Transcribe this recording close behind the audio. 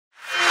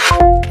This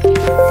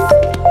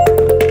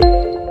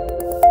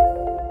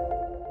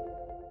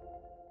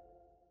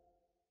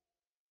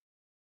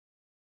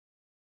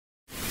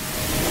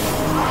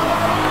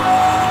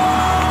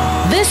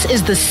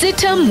is the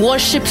CITAM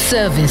worship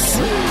service.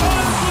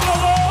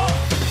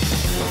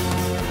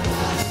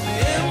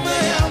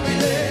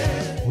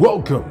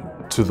 Welcome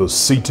to the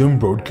CITAM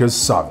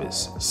Broadcast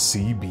Service,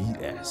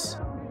 CBS.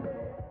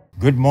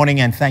 Good morning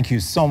and thank you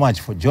so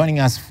much for joining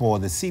us for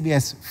the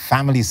CBS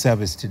Family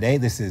Service today.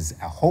 This is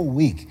a whole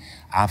week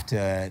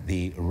after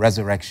the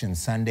Resurrection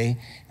Sunday,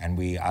 and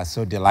we are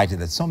so delighted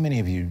that so many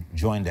of you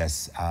joined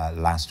us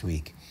last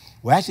week.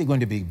 We're actually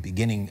going to be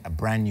beginning a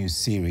brand new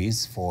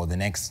series for the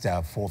next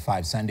 4 or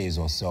 5 Sundays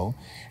or so,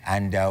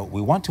 and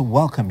we want to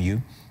welcome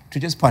you to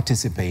just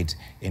participate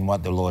in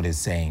what the Lord is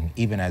saying,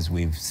 even as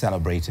we've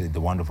celebrated the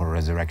wonderful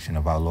resurrection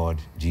of our Lord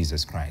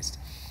Jesus Christ.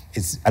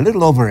 It's a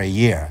little over a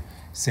year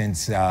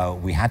since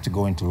we had to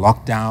go into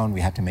lockdown.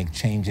 We had to make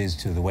changes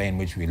to the way in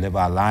which we live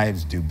our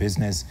lives, do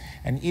business,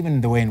 and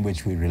even the way in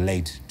which we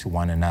relate to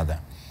one another.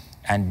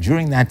 And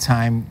during that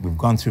time, we've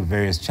gone through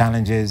various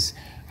challenges.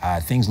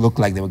 Things looked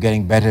like they were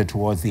getting better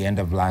towards the end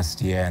of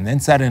last year. And then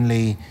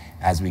suddenly,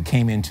 as we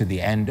came into the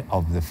end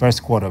of the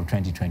first quarter of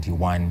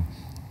 2021,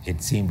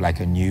 it seemed like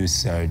a new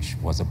surge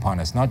was upon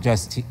us, not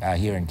just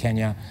here in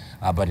Kenya,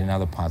 but in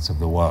other parts of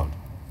the world.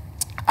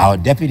 Our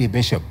Deputy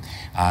Bishop,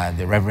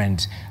 the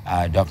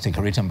Rev.Dr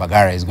Karita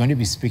Mbagara, is going to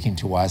be speaking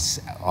to us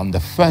on the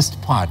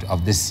first part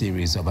of this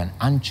series of an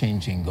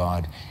unchanging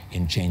God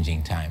in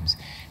changing times.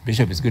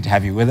 Bishop, it's good to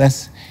have you with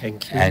us.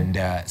 Thank you.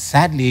 And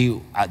sadly,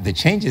 the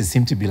changes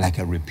seem to be like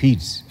a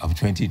repeat of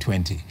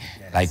 2020.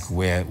 Yes. Like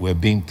we're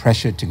being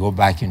pressured to go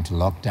back into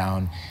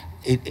lockdown.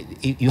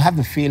 You have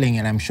the feeling,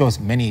 and I'm sure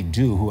many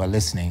do who are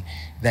listening,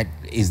 that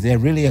is there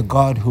really a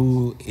God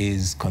who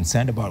is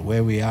concerned about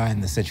where we are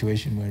and the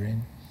situation we're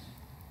in?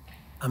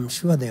 I'm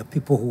sure there are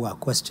people who are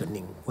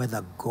questioning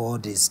whether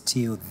God is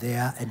still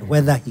there and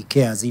whether he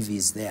cares if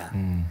he's there.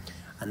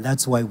 And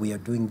that's why we are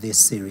doing this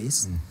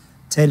series,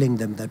 telling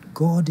them that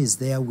God is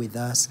there with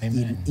us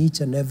in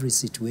each and every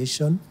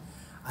situation,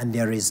 and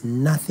there is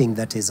nothing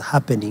that is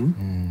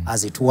happening,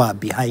 as it were,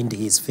 behind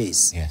his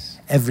face. Yes.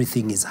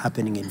 Everything is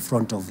happening in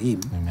front of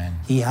him. Amen.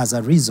 He has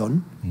a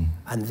reason,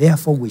 and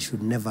therefore we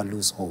should never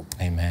lose hope.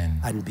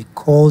 Amen. And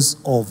because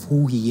of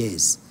who he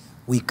is,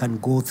 we can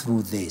go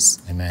through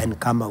this and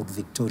come out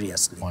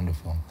victoriously.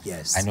 Wonderful.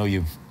 Yes. I know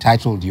you've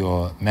titled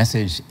your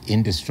message,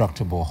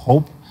 Indestructible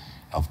Hope,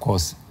 of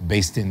course,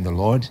 based in the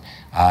Lord.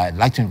 I'd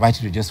like to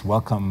invite you to just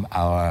welcome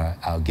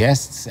our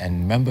guests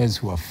and members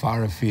who are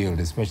far afield,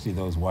 especially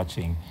those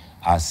watching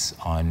us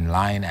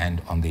online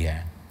and on the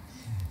air.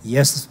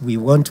 Yes, we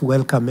want to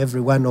welcome every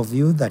one of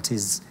you that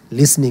is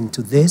listening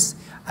to this,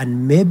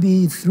 and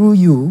maybe through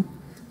you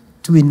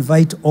to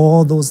invite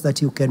all those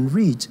that you can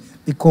reach,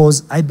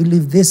 because I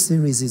believe this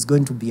series is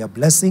going to be a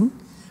blessing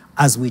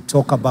as we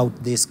talk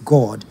about this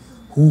God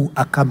who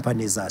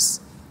accompanies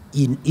us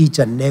in each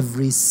and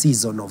every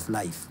season of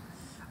life.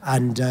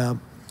 And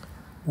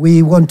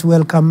we want to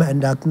welcome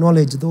and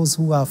acknowledge those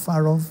who are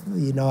far off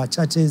in our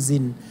churches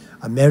in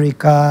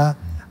America,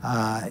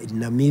 in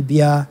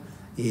Namibia,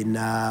 in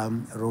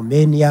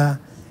Romania,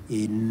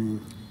 in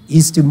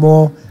East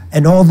Timor,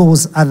 and all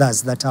those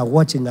others that are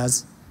watching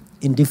us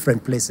in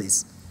different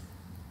places.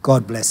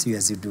 God bless you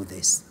as you do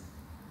this.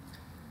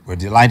 We're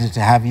delighted to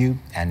have you.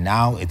 And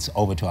now it's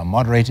over to our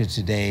moderator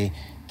today,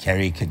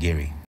 Kerry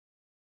Kagiri.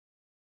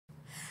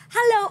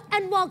 Hello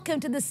and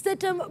welcome to the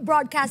CITAM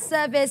broadcast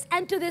service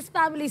and to this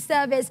family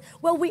service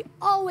where we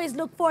always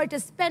look forward to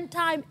spend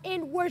time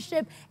in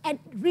worship and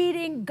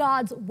reading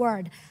God's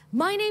word.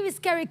 My name is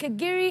Kerry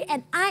Kagiri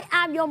and I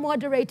am your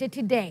moderator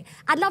today.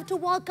 I'd love to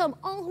welcome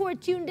all who are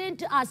tuned in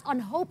to us on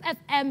Hope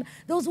FM,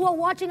 those who are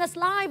watching us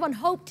live on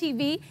Hope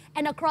TV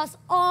and across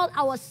all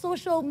our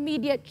social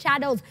media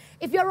channels.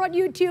 If you're on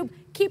YouTube,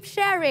 keep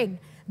sharing.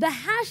 The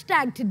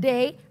hashtag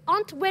today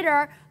on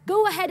Twitter,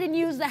 go ahead and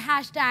use the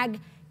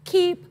hashtag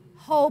Keep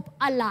Hope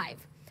Alive.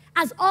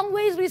 As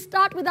always, we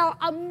start with our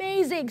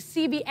amazing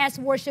CBS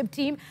worship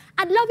team.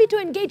 I'd love you to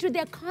engage with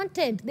their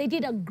content. They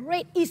did a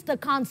great Easter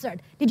concert.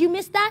 Did you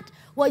miss that?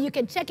 Well, you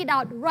can check it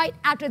out right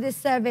after this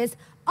service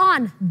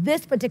on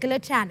this particular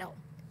channel.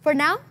 For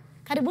now,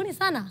 karibuni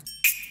sana.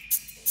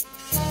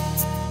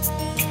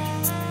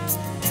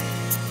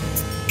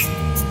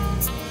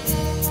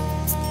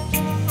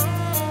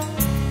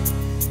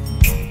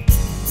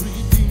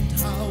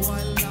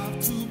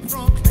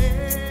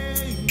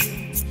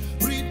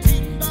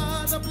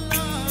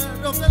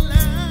 Of the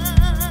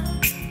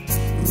Lamb,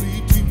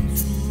 redeemed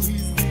through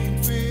his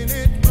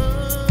infinite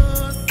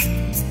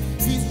mercy,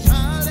 his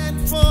child and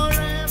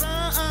forever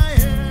I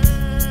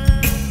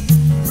am.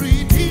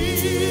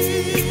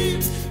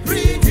 Redeemed,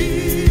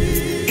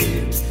 redeemed,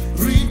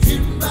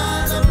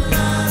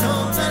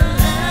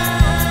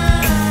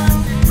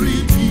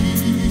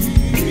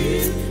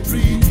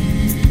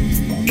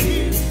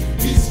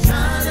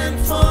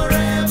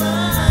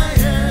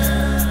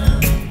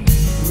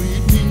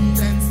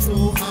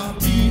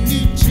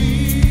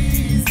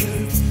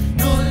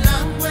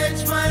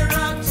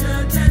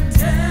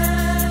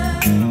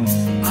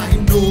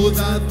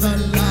 that the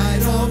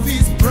light of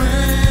his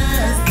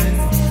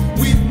presence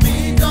with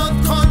me doth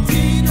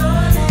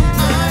continually.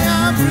 I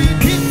am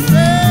redeemed.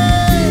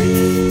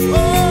 Oh,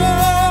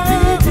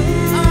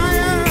 I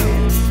am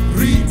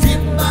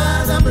redeemed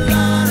by the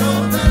blood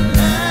of the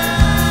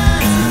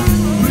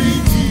Lamb.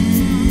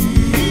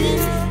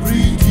 Redeemed,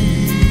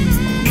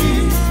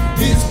 redeemed,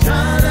 his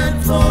child and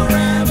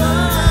forever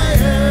I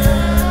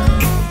am.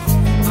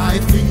 I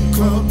think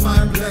of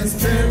my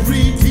blessed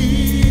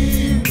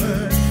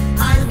Redeemer.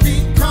 I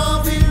think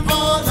of him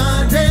all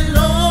the day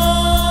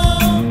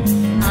long.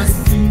 I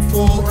sing,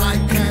 for I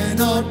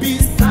cannot be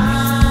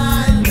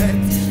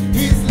silent.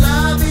 His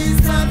love is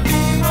the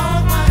thing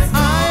of my soul.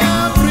 I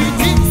am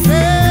redeemed.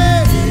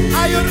 Say,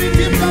 are you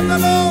redeemed of the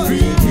Lord?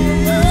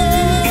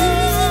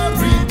 Oh,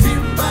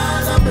 redeemed by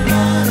the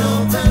blood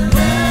of the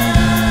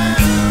Lamb.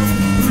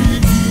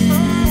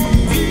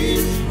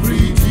 Redeemed,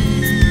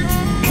 redeemed,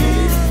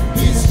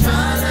 his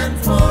child and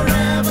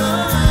forever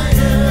I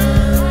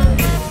am.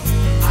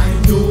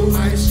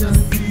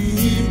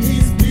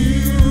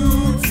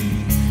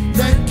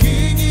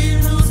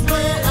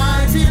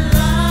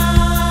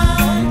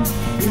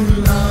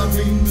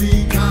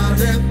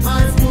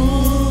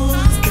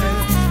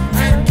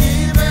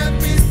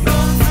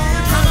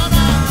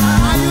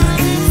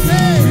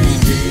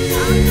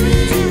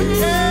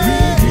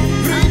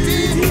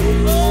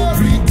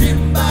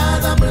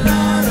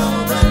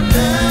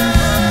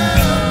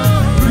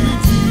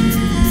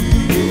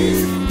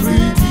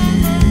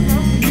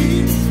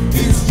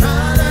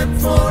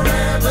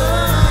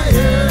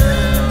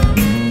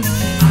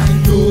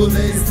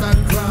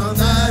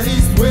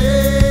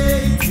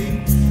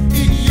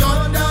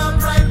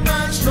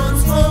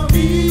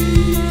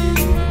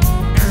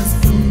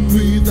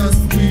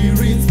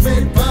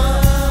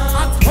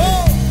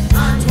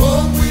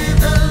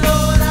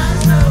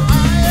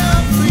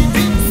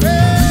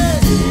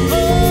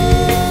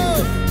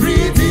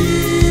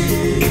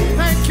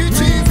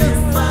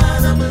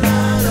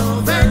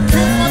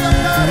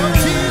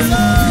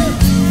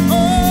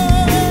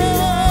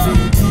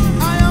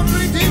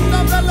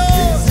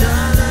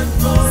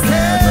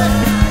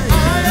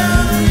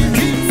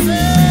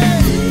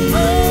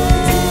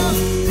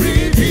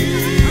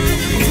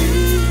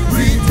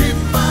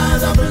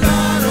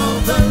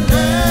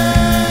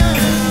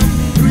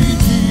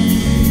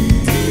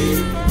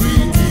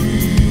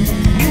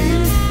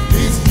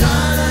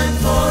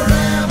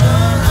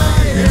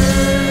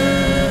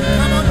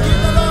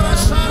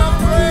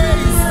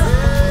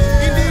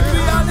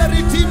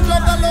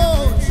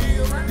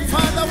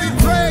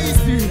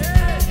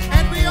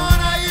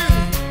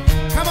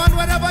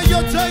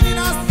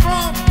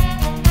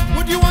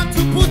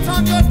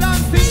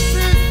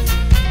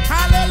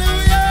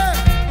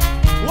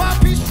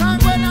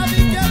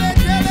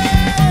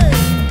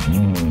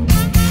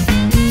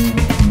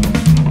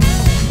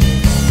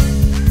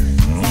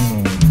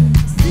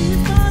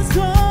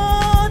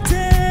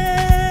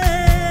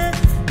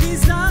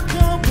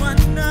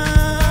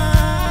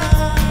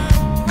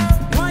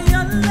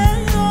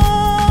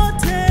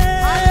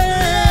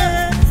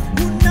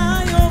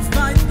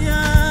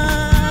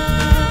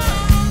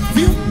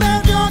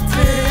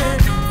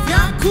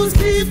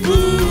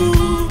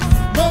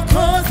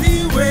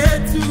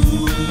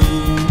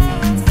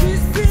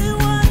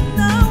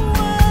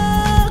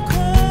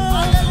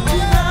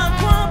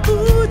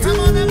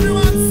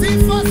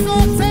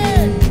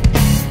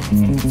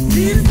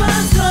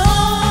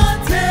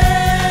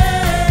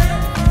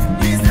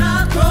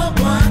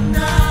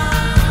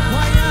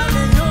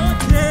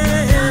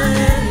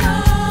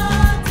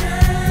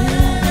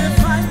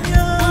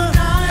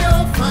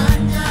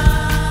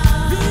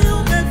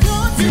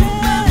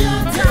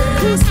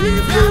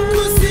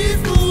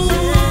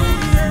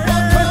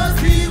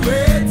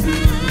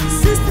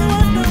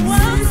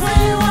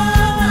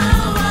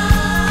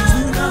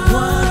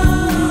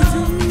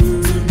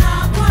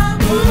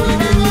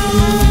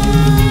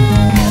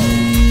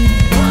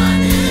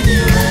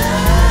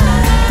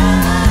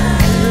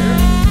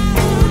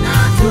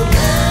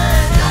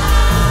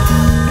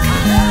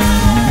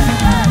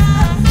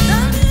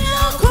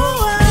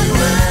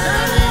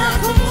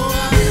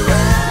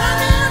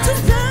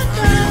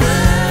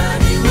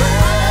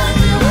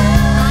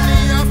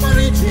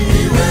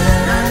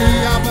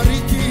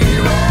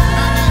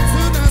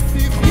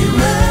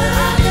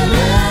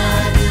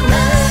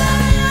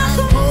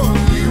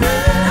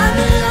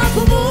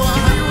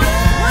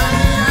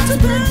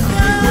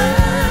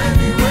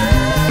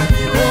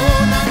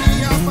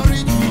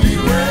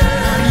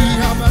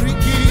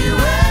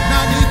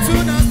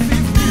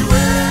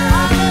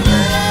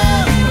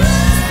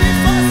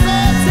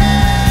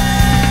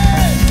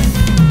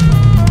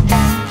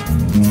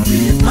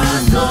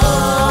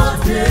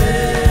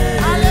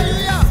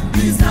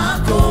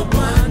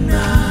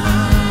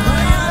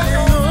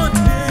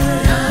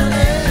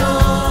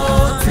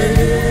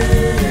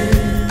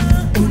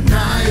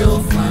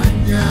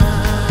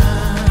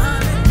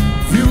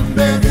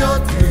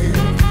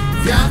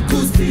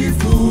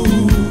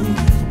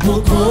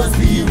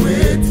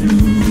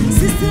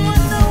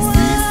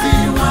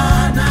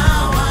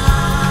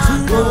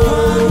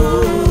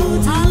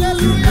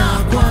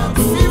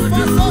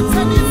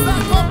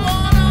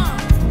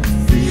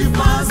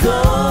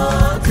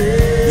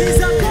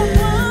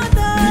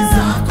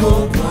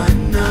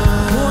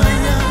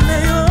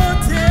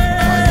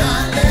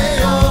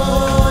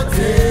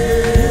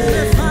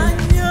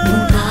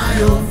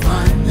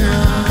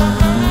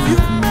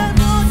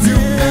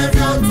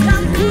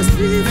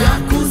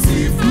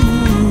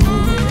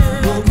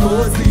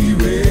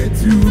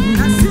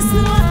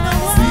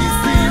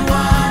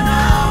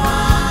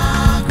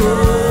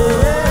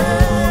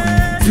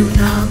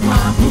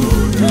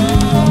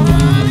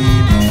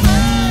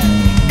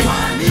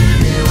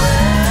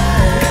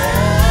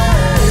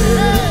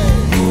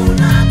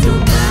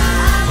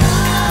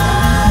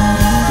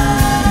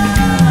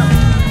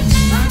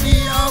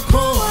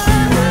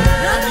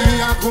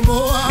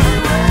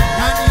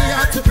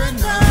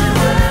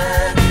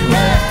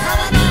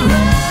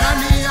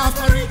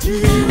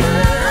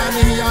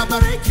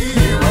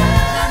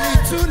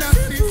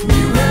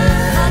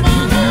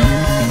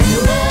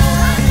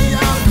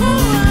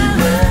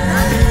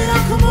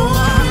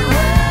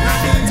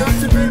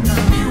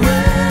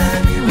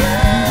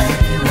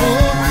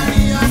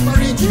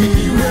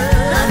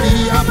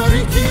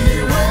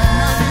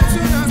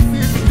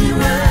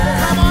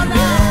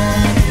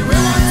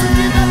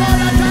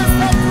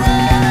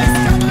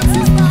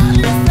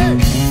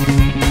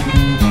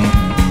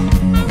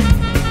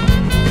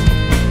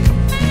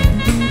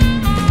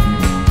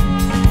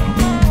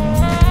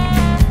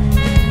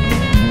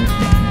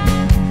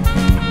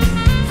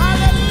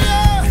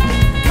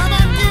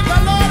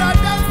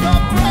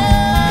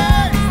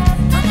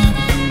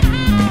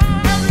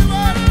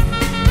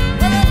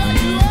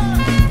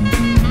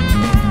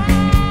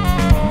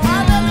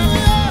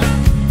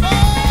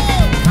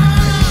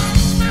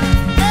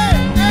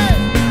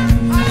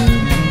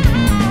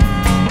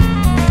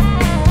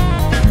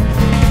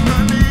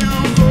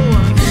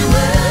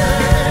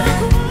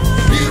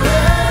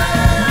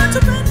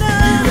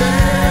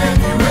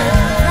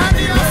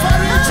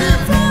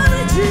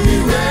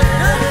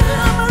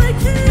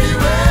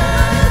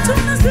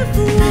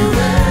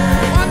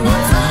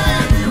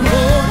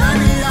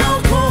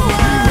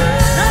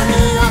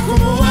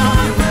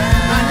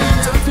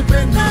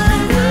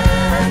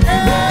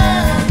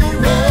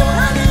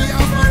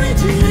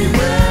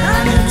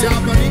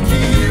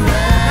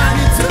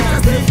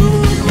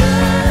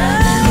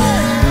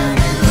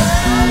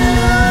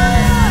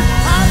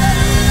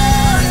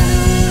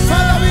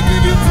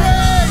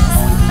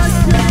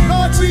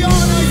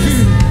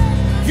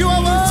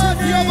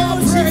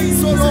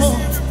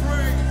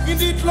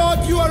 that,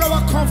 Lord, you are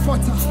our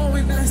comforter.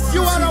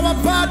 You are our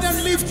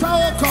burden lifter,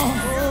 oh God.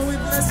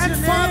 And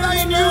Father,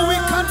 in you we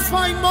can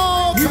find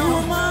more,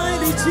 God.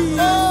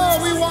 Oh,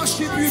 we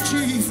worship you,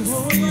 Jesus.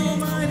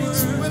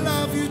 We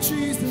love you,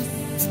 Jesus.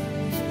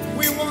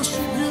 We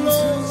worship you,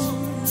 Lord.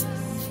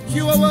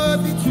 You are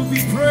worthy to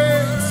be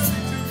praised.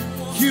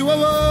 You are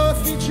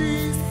worthy,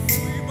 Jesus.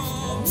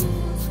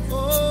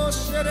 Oh,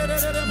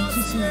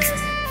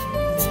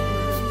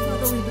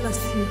 Father, we bless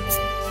you.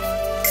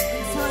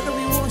 Father,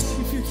 we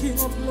worship you, King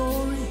of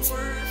glory.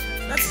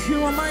 That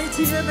you are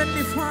mighty,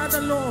 heavenly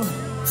Father, Lord.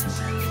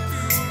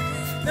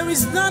 There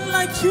is none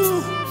like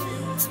you.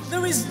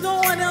 There is no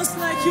one else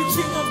like you,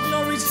 King of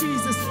glory,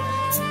 Jesus.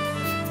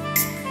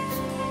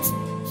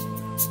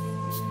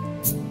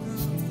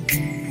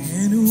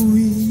 And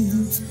we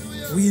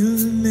will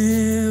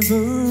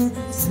never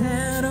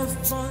settle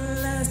for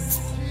less.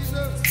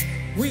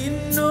 We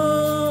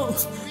know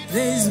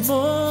there's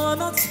more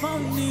that's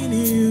found in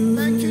you.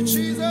 thank you,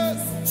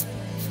 Jesus.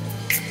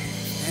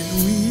 And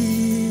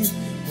we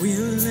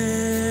will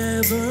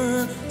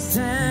never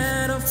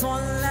settle for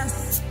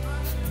less.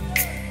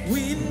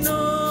 We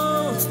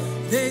know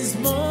there's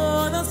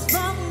more that's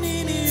found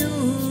in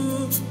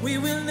you. We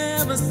will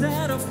never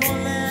settle for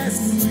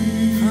less.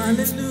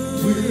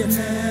 Hallelujah. We'll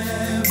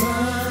never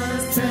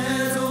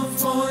settle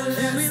for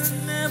less.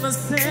 We'll never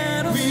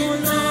settle We for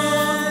know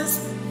less.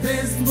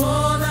 there's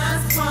more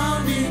that's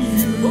found in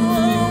you.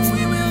 Oh,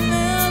 we will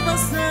never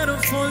settle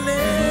for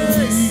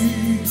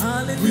less.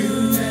 Hallelujah.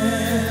 We'll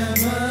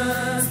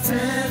never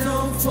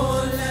settle for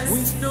less.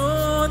 We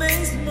know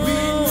there's more. We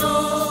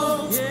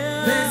know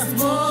Yeah. there's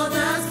more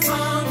that's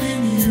found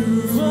in you.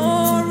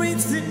 For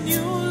it's in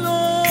you,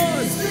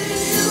 Lord. It's in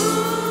you,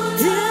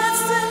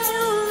 It's in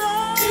you,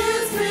 Lord.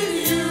 it's in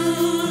you,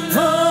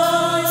 Oh,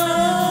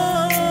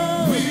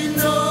 We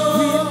know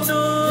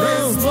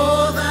there's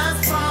more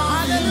that's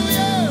found.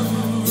 Hallelujah.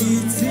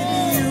 it's in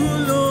you,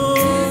 Lord.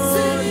 It's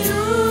in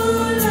you,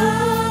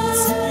 Lord.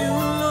 It's in you,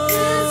 Lord.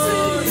 It's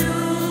in you,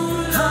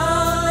 Lord.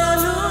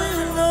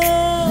 Hallelujah,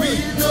 Lord. We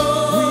know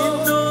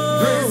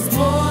there's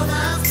more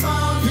that's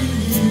found in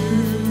you.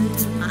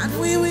 And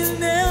we will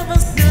never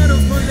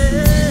settle for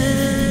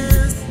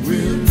less.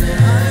 We'll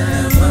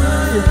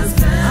never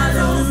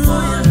settle for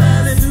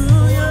less.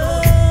 Hallelujah.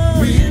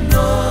 We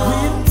know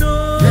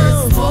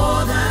there's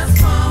more that's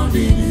found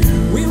in you.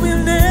 We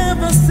will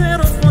never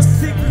settle for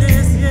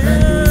sickness.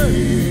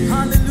 Yeah.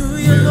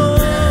 Hallelujah,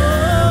 Lord.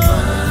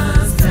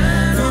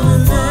 We will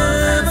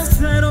never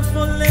settle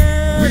for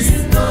less. We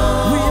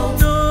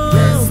know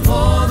there's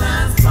more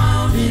that's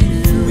found in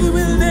you. We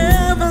will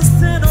never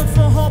settle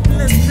for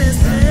hopelessness.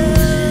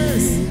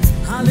 Yes.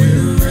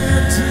 Hallelujah,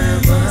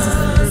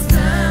 Jesus.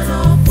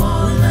 Settle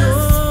for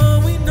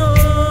less. We know.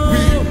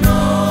 We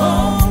know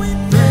Oh, we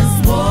there's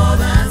know. more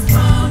that's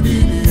found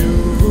in you.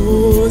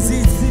 'Cause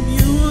it's in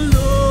you,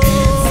 Lord.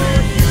 It's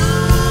in you,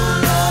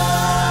 Lord.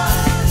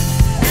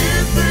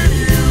 It's in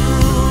you,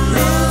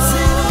 Lord.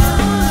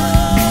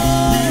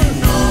 We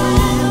know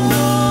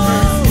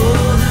there's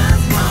more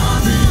that's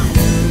found in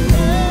you.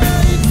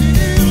 It's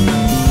in you,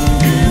 Lord.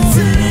 It's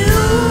in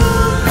you,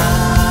 Lord.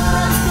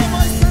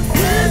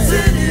 It's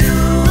in you,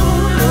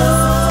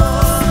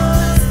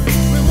 Lord.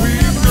 We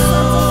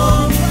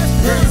know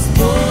there's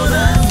more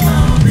that's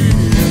found in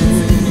you.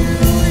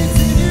 It's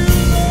in you,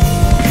 Lord.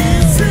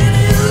 It's in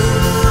you,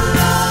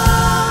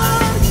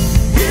 Lord.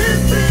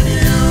 It's in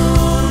you,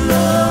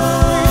 Lord.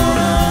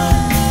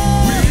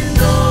 We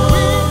know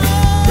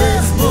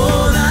there's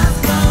more that's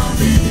found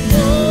in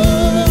you.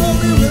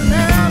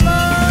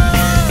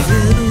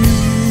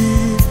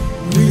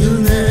 We will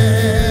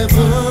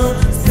never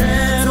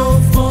settle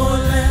for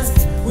less.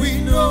 We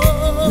know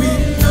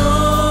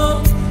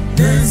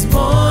there's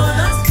more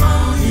that's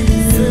found in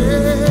you.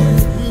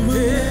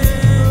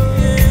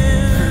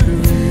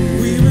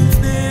 We will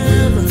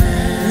never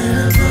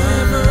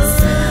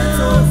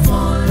settle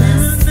for less. We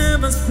will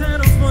never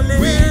settle for less.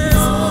 We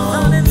know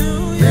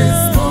Hallelujah.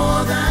 there's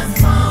more that's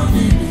found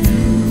in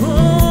you.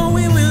 Oh,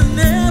 we will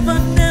never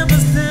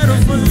settle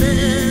for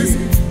less.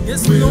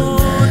 Yes,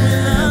 Lord, we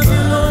love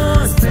you,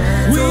 Lord.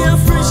 We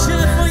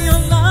appreciate for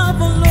your love,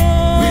 oh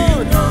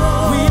Lord.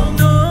 We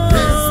know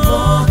There's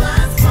more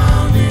that's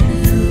found in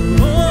you.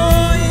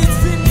 Oh,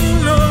 it's in you,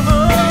 Lord.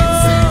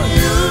 It's in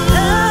you.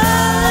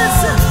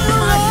 It's in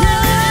you,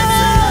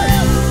 Lord.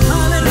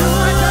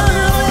 Hallelujah.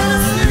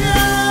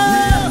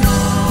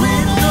 We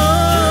know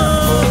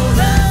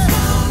That's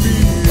found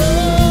in you.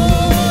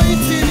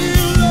 It's in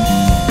you,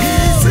 Lord.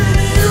 It's in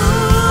you,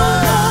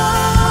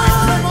 Lord.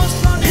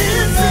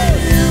 It's in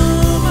you,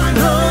 my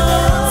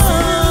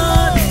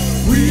Lord.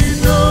 We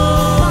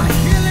know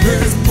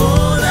there's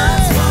more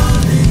that's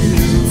found in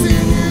you. It's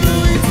in you,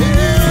 it's in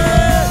you.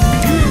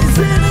 It's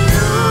in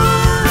you,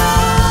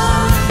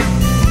 Lord.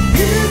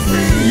 It's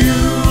in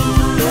you,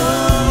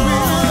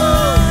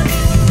 Lord.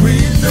 We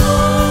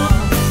know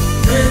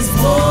there's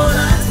more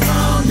that's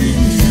found in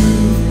you.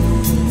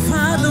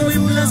 Father, we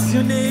bless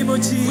your name, oh We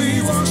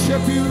Jesus.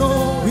 worship you,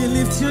 Lord. We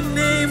lift your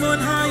name on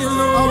high, Our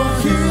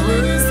Lord.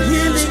 healing is in you,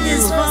 Healing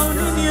is Jesus. found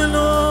in you,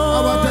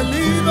 Our Lord.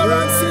 deliverance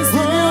Deliverance is in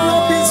you,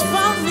 Hope Lord. is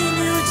found in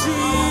you,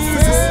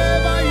 Jesus.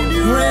 Favor in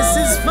you, Grace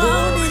is Lord.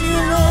 found in you,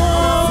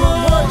 Lord.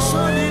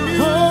 Promotion in you,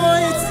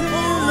 Oh, it's in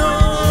you,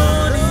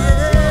 Lord.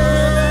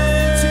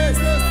 Yeah.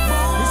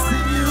 It's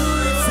in you,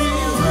 it's in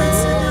you,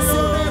 it's in you,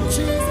 Lord.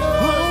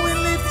 Oh, we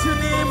lift your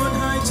name on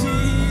high,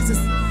 Jesus.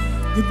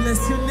 We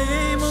bless your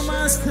name, oh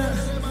Master.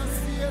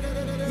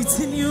 It's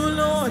in you,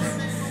 Lord.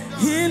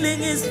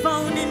 Healing is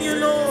found in you,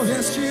 Lord.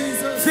 Yes,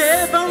 Jesus.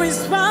 Favor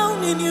is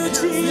found in you,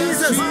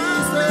 Jesus.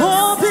 Jesus.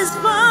 Hope is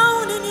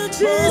found in you,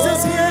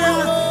 Jesus.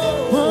 Yeah.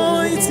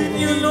 Oh, it's in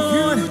you,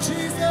 Lord. We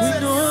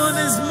know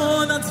there's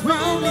more that's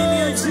found in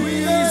you,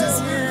 Jesus.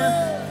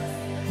 Yeah.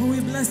 Oh, we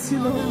bless you,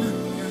 Lord.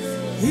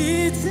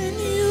 It's in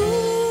you,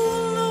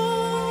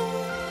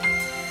 Lord.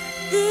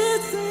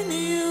 It's in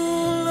you,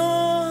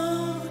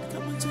 Lord.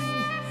 Come on, join me.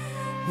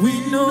 We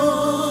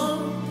know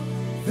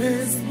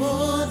There's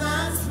more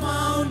that's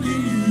found in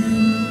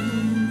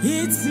you.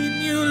 it's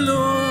in you,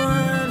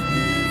 Lord.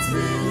 It's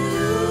in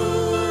you,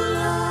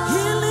 Lord.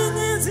 Healing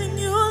is in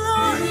you,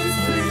 Lord.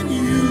 It's in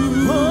you.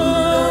 Oh,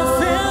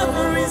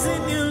 favor is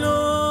in you,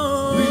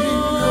 Lord. We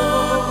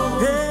know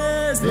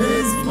Yes,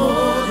 There's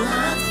more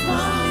that's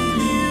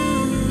found in you.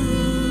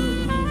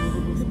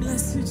 we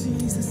bless you,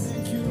 Jesus.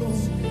 Thank you,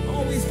 Lord.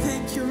 Oh, we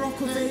thank you, Rock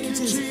of Thank you,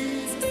 Ages,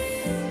 Jesus.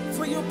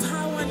 for your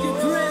power and your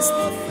grace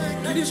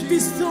that is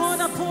bestowed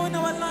upon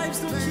our lives,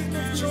 O King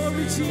of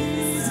glory,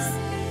 Jesus.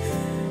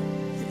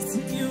 It's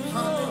in you,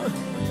 Lord.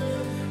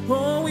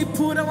 Oh, we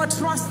put our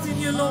trust in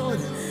you, Lord.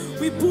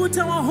 We put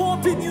our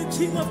hope in you,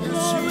 King of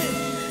glory.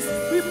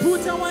 We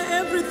put our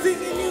everything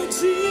in you,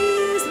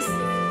 Jesus.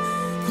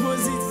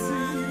 Because it's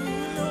in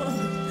you,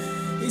 Lord.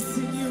 It's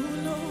in you,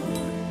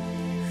 Lord.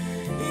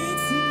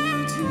 It's in you,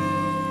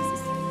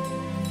 Jesus.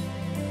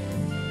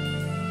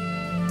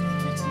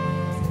 Thank you,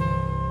 Jesus.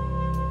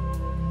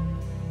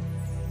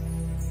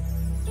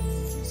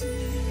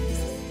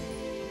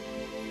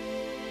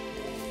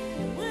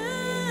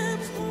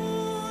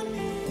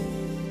 Uweponi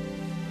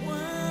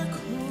mwako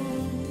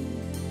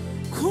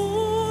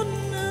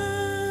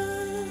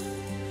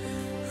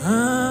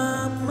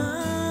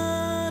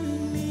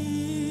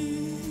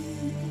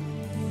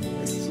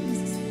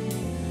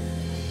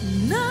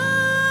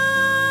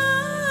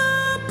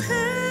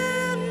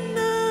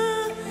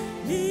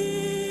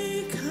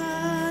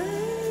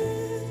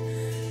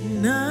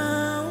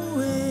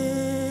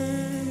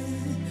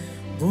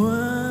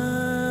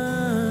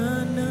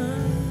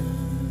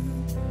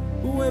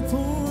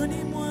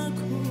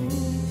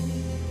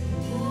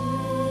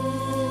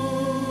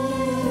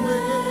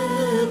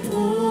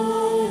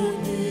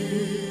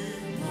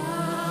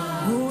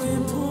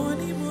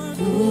uweponi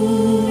mwako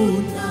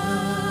kuna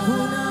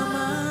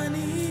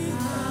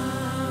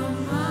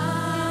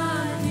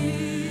amani.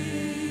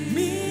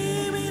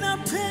 Mimi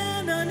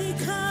napenda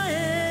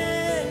nikae.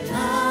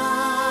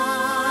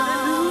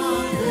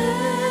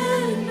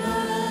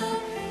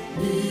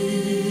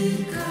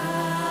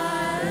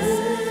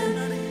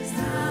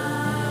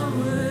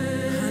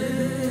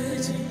 Hallelujah,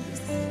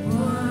 Jesus.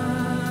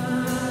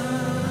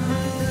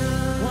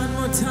 One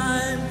more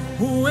time.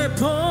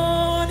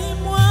 Uweponi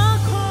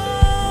mwako.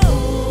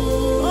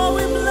 Oh,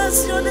 we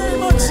bless your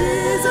name, oh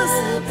Jesus.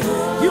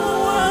 You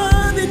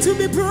are worthy to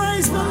be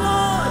praised, the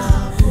Lord.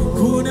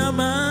 Kuna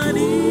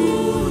amani.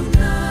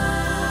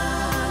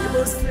 You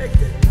was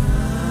selected.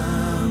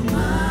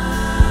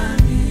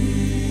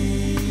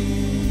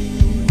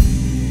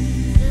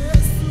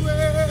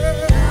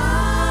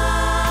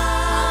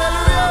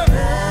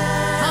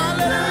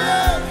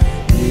 Hallelujah.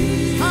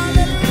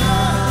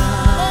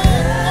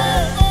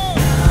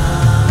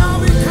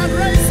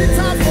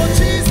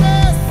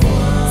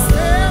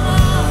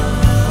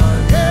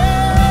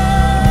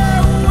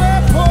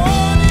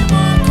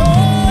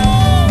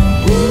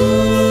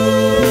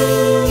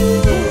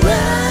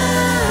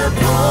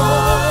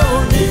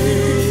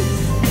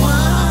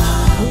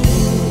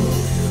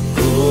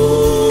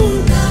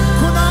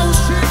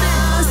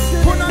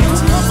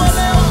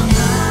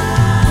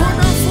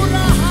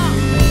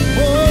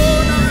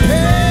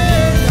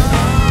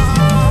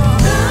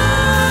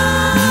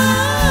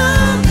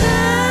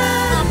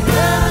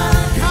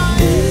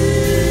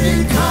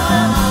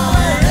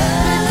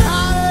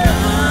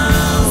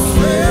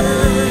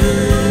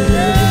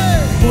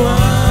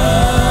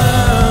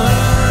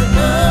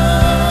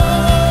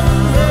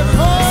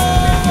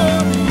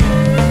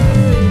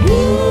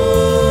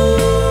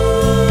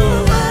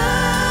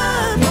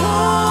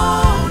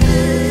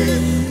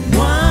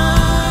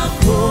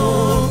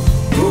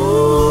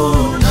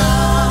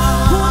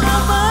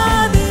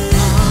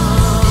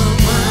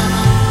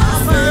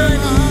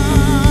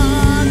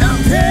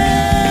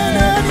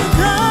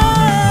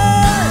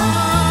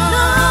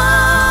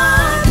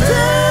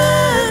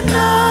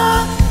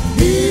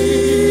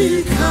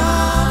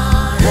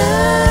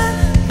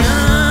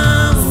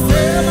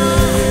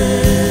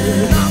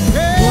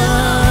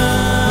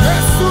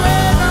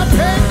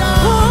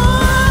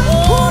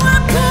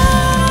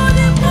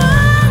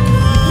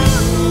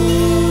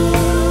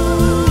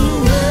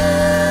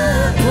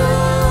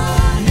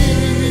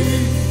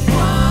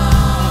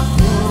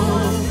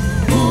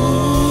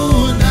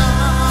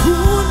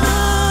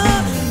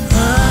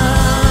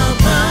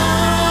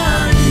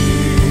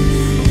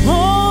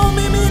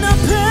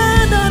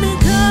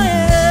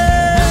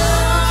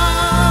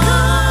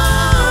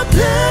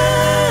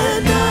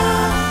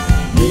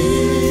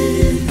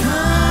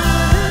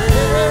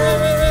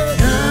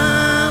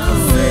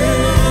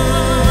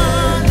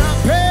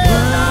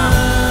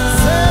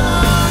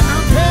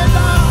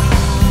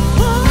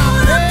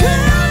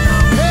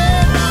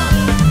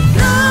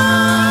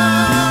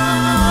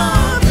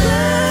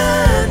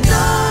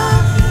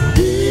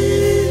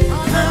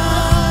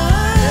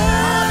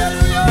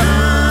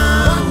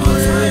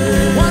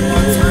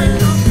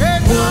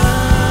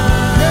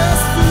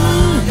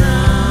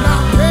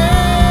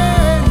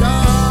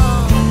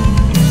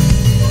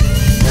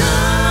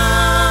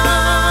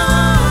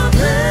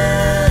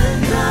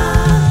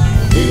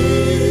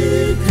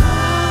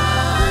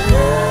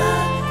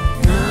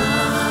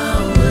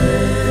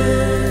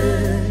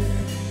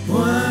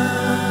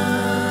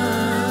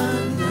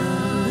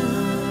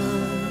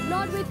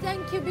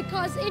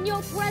 in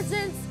your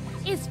presence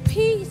is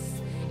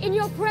peace. In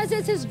your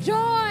presence is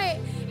joy.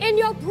 In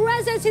your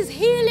presence is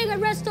healing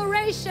and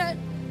restoration.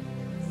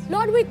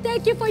 Lord, we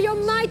thank you for your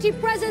mighty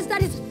presence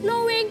that is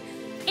flowing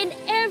in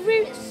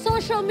every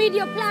social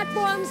media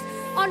platforms,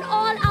 on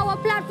all our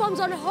platforms,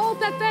 on Hope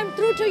FM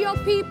through to your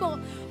people,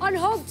 on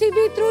Hope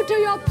TV through to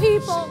your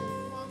people.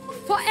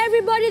 For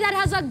everybody that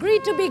has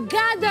agreed to be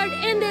gathered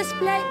in this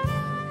place,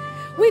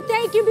 we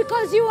thank you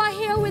because you are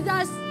here with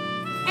us.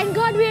 And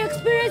God, we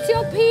experience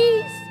your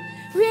peace.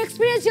 We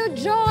experience your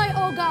joy,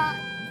 oh God.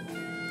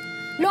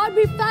 Lord,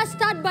 we first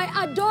start by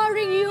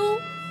adoring you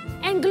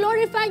and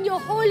glorifying your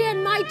holy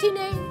and mighty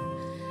name.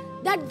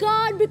 That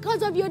God,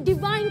 because of your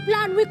divine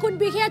plan, we could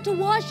be here to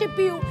worship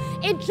you.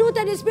 In truth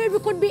and in spirit, we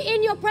could be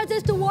in your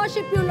presence to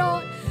worship you,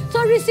 Lord.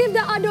 So receive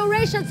the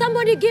adoration.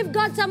 Somebody give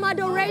God some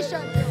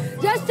adoration.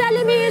 Just tell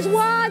him he is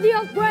worthy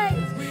of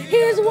praise. He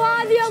is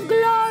worthy of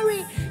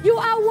glory. You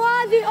are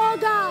worthy, oh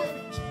God.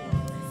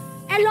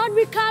 And Lord,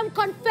 we come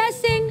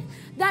confessing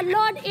that,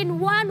 Lord, in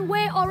one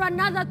way or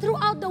another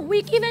throughout the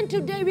week, even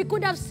today, we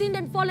could have sinned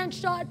and fallen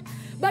short.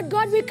 But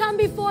God, we come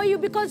before you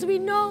because we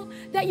know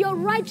that your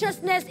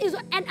righteousness is,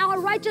 and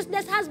our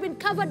righteousness has been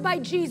covered by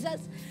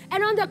Jesus.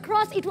 And on the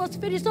cross, it was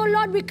finished. So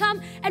Lord, we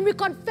come and we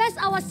confess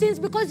our sins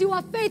because you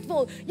are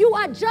faithful. You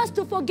are just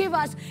to forgive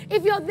us.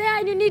 If you're there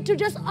and you need to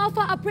just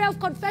offer a prayer of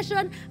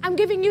confession, I'm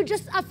giving you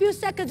just a few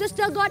seconds. Just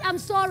tell God, I'm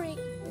sorry.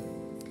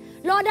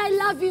 Lord, I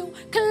love you.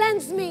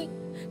 Cleanse me.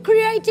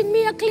 Create in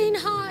me a clean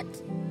heart.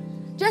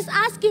 Just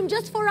ask him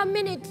just for a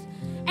minute.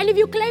 And if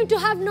you claim to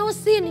have no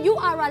sin, you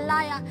are a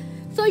liar.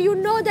 So you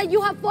know that you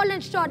have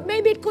fallen short.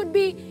 Maybe it could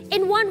be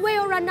in one way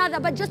or another,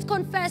 but just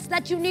confess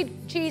that you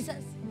need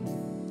Jesus.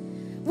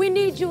 We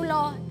need you,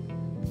 Lord.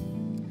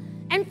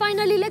 And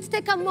finally, let's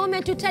take a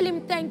moment to tell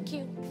him thank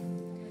you.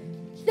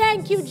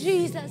 Thank you,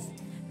 Jesus.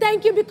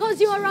 Thank you because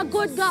you are a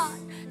good God.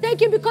 Thank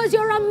you because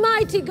you're a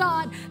mighty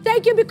God.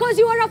 Thank you because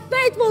you are a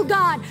faithful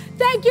God.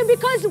 Thank you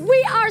because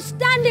we are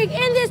standing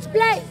in this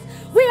place.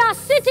 We are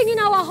sitting in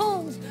our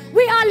homes.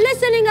 We are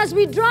listening as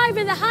we drive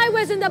in the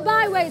highways and the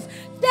byways.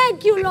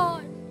 Thank you,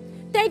 Lord.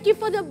 Thank you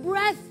for the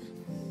breath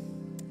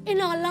in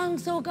our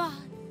lungs, oh God.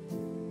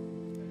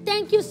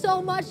 Thank you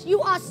so much.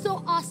 You are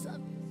so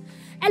awesome.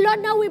 And Lord,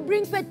 now we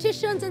bring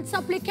petitions and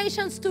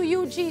supplications to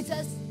you,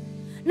 Jesus.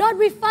 Lord,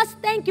 we first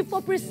thank you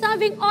for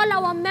preserving all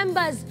our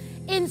members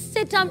in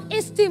CITAM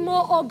East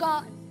Timor, oh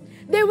God.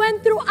 They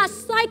went through a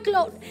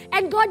cyclone,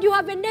 and God, you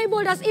have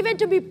enabled us even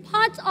to be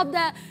part of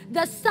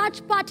the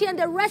search party and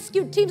the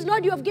rescue teams.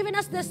 Lord, you have given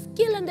us the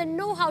skill and the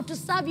know-how to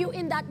serve you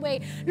in that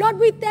way. Lord,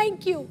 we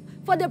thank you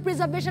for the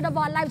preservation of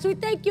our lives. We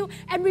thank you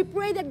and we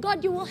pray that,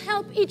 God, you will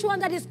help each one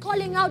that is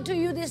calling out to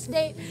you this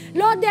day.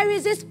 Lord, there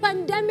is this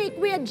pandemic.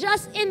 We are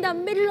just in the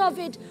middle of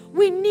it.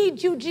 We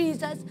need you,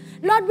 Jesus.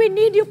 Lord, we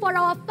need you for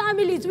our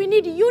families. We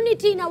need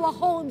unity in our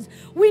homes.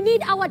 We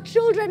need our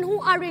children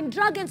who are in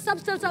drug and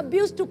substance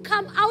abuse to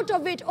come out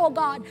of it, oh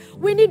God.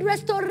 We need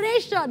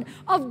restoration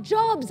of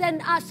jobs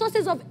and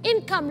sources of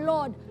income,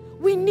 Lord.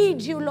 We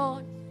need you,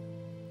 Lord.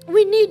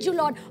 We need you,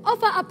 Lord.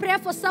 Offer a prayer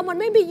for someone.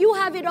 Maybe you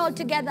have it all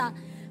together.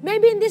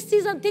 Maybe in this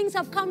season things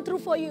have come through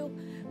for you.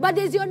 But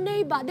there's your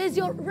neighbor, there's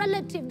your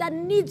relative that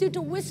needs you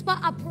to whisper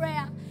a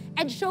prayer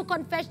and show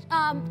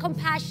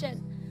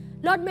compassion.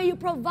 Lord, may you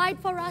provide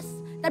for us,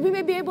 that we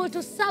may be able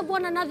to serve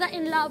one another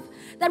in love,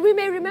 that we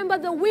may remember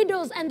the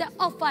widows and the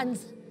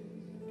orphans,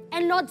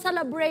 and Lord,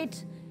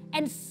 celebrate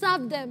and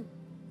serve them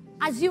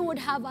as you would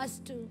have us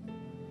to.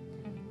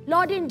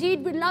 Lord,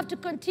 indeed, we love to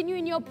continue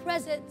in your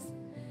presence.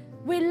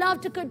 We love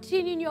to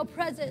continue in your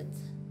presence.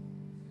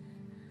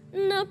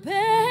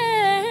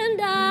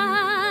 Napenda,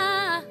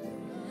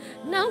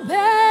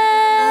 napenda,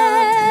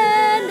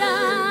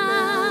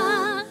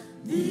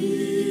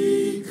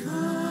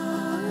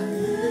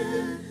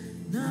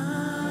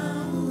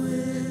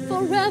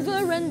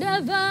 forever and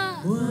ever.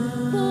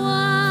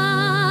 Bwana,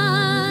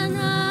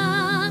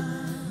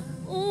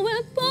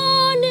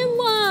 uweponi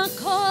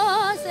mwako,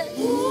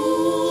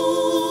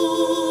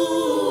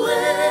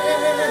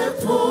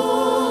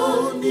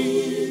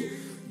 uweponi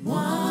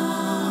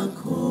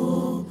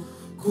mwako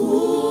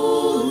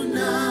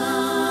kuna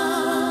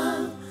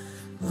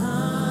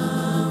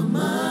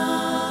amani.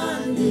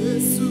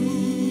 Yesu,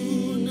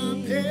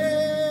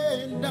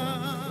 napenda,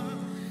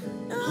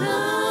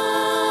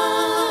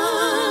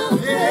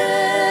 napenda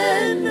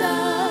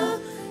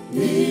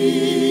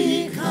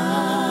nikae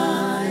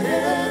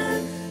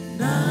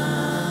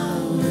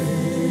nawe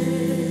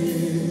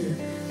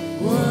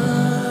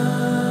Bwana.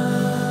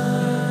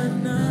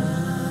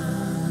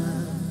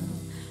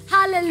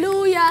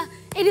 Hallelujah.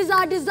 It is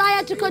our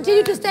desire to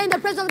continue to stay in the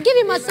presence. Give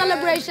him a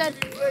celebration.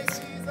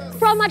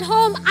 From at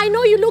home, I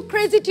know you look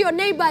crazy to your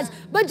neighbors,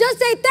 but just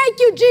say, thank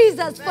you,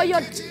 Jesus, for your...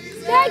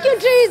 Thank you,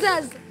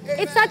 Jesus.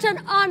 It's such an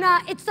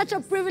honor. It's such a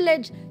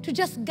privilege to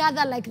just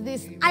gather like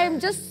this. I am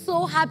just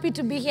so happy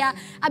to be here.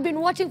 I've been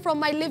watching from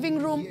my living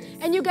room,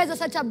 and you guys are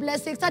such a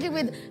blessing. Starting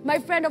with my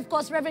friend, of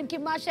course, Reverend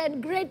Kimasha,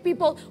 and great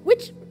people.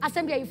 Which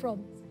assembly are you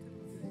from?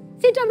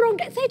 CITAM,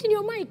 say it in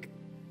your mic.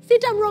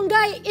 CITAM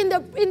Rongai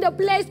in the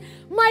place.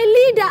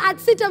 My leader at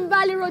CITAM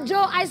Valley Road,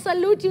 Joe, I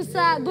salute you,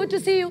 sir. Good to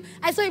see you.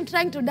 I saw him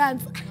trying to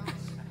dance.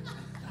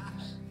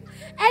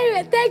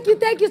 Anyway,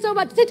 thank you so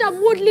much. CITAM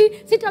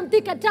Woodley, CITAM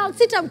Thika Town,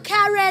 CITAM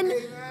Karen.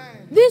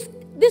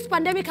 This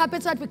pandemic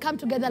happens so that we come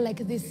together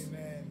like this.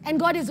 Amen. And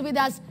God is with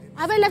us.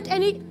 Have I left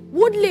any?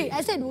 Woodley.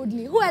 I said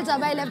Woodley. Who else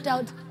have I left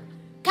out?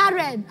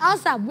 Karen.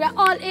 Awesome. We're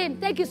all in.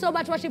 Thank you so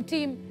much, worship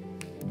team.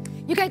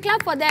 You can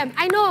clap for them.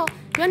 I know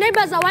your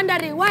neighbors are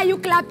wondering, why are you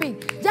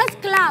clapping?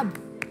 Just clap.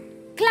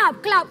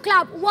 Clap, clap,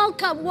 clap.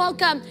 Welcome,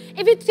 welcome.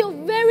 If it's your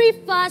very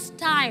first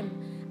time,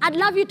 I'd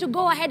love you to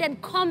go ahead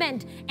and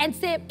comment and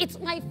say, it's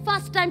my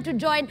first time to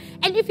join.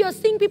 And if you're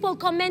seeing people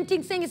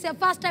commenting, saying it's their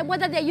first time,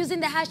 whether they're using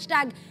the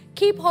hashtag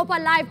Keep Hope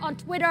Alive on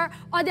Twitter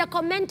or they're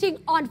commenting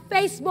on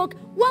Facebook,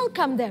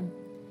 welcome them.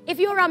 If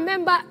you're a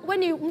member,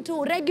 when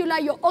you're regular,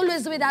 you're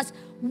always with us,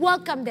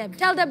 welcome them.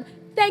 Tell them,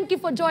 thank you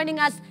for joining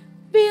us.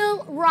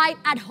 Feel right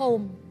at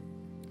home.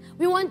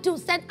 We want to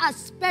send a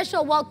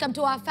special welcome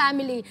to our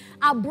family,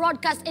 our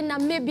broadcast in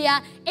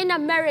Namibia, in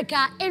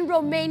America, in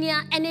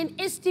Romania, and in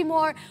East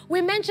Timor.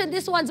 We mentioned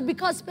these ones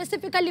because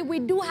specifically we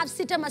do have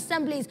CITAM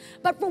assemblies,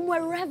 but from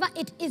wherever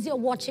it is you're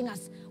watching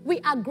us, we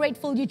are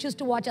grateful you choose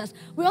to watch us.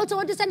 We also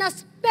want to send a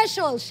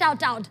special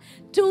shout out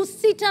to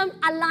CITAM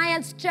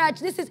Alliance Church.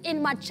 This is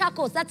in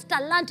Machakos, that's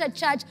Talanta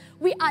Church.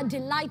 We are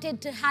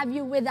delighted to have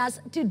you with us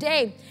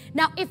today.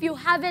 Now, if you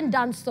haven't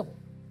done so,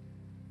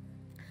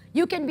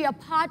 you can be a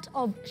part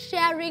of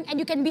sharing and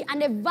you can be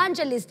an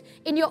evangelist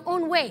in your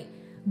own way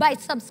by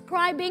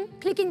subscribing,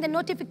 clicking the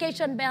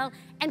notification bell,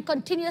 and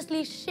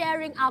continuously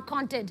sharing our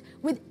content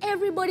with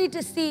everybody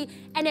to see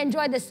and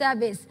enjoy the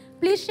service.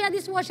 Please share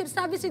this worship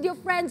service with your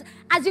friends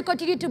as you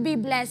continue to be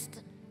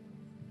blessed.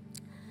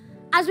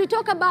 As we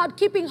talk about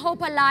keeping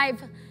hope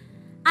alive,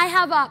 I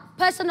have a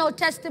personal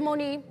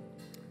testimony.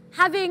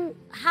 Having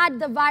had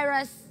the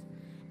virus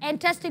and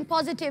testing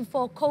positive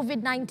for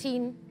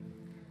COVID-19,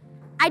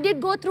 I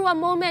did go through a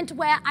moment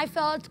where I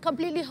felt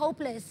completely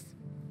hopeless.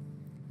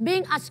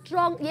 Being a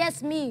strong,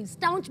 yes, me,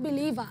 staunch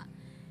believer.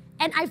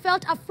 And I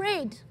felt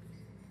afraid.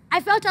 I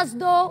felt as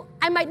though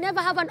I might never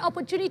have an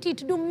opportunity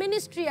to do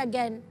ministry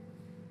again.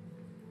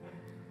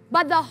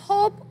 But the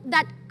hope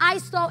that I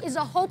saw is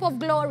a hope of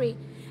glory.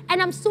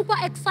 And I'm super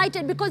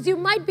excited because you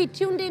might be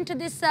tuned into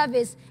this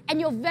service and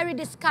you're very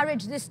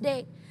discouraged this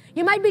day.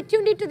 You might be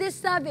tuned into this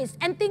service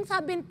and things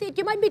have been thick.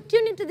 You might be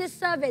tuned into this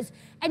service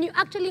and you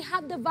actually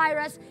have the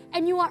virus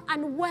and you are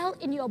unwell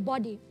in your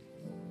body.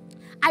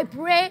 I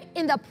pray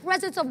in the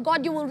presence of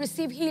God you will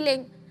receive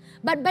healing,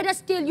 but better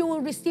still, you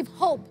will receive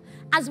hope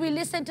as we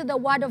listen to the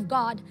word of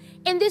God.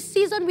 In this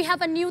season, we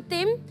have a new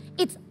theme.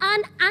 It's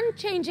an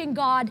unchanging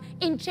God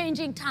in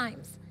changing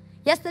times.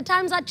 Yes, the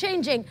times are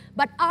changing,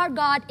 but our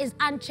God is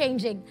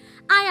unchanging.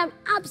 I am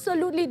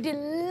absolutely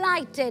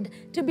delighted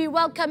to be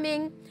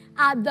welcoming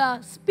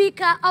the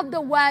speaker of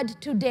the word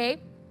today.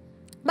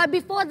 But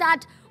before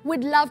that,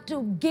 we'd love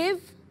to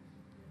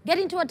get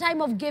into a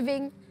time of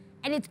giving,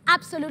 and it's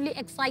absolutely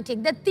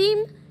exciting. The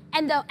theme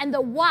and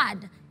the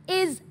word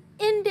is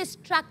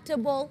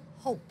Indestructible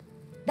Hope.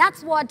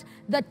 That's what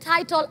the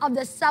title of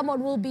the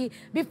sermon will be.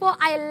 Before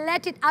I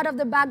let it out of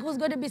the bag, who's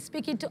going to be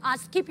speaking to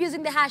us, keep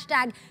using the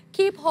hashtag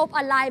Keep Hope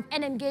Alive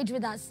and engage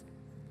with us.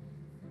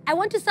 I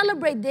want to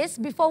celebrate this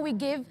before we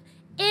give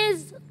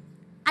is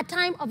a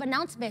time of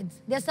announcements.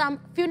 There's some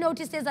few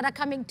notices that are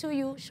coming to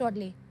you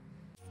shortly.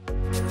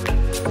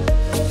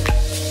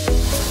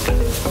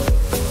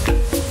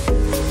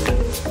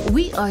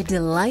 We are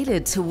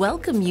delighted to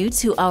welcome you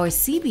to our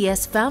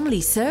CBS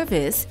Family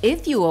Service.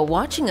 If you are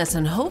watching us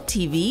on Hope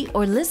TV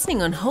or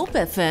listening on Hope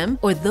FM,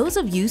 or those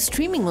of you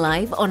streaming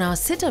live on our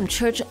CITAM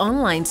Church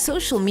Online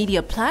social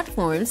media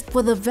platforms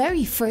for the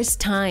very first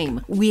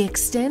time, we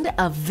extend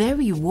a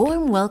very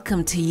warm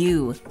welcome to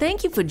you.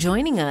 Thank you for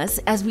joining us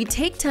as we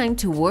take time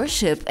to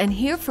worship and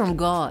hear from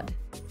God.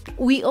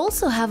 We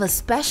also have a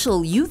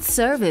special youth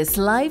service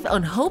live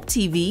on Hope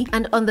TV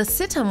and on the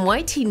CITAM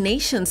YT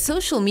Nation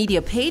social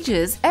media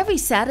pages every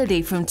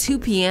Saturday from 2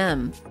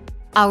 p.m.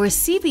 Our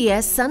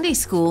CBS Sunday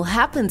School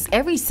happens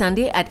every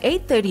Sunday at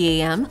 8:30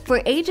 a.m.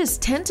 for ages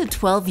 10 to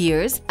 12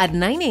 years, at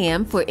 9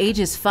 a.m. for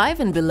ages 5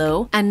 and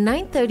below, and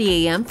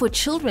 9:30 a.m. for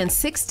children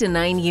 6 to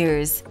 9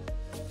 years.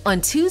 On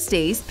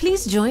Tuesdays,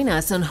 please join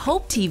us on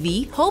Hope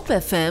TV, Hope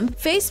FM,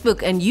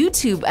 Facebook, and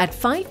YouTube at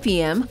 5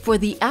 p.m. for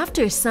the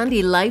After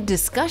Sunday live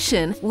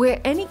discussion,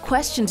 where any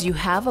questions you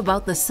have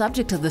about the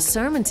subject of the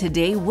sermon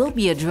today will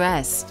be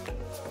addressed.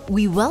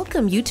 We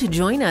welcome you to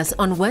join us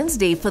on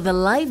Wednesday for the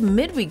live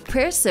midweek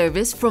prayer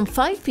service from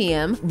 5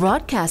 p.m.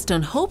 broadcast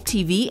on Hope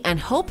TV and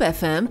Hope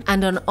FM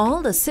and on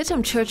all the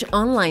CITAM Church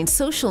Online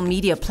social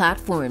media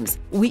platforms.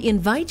 We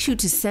invite you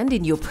to send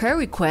in your prayer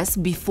requests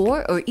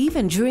before or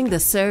even during the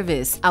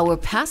service. Our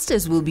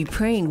pastors will be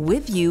praying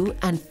with you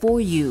and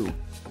for you.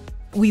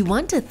 We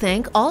want to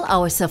thank all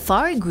our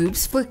Safari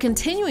groups for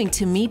continuing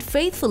to meet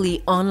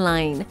faithfully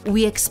online.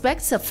 We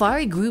expect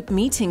Safari group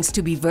meetings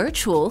to be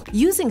virtual,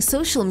 using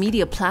social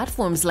media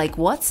platforms like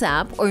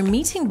WhatsApp or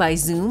meeting by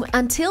Zoom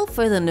until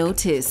further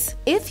notice.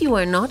 If you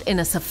are not in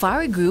a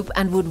Safari group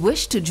and would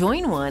wish to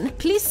join one,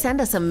 please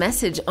send us a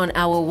message on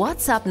our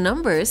WhatsApp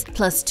numbers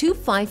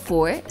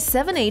 +254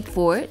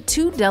 784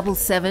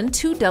 277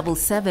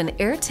 277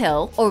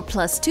 Airtel or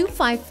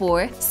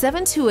 +254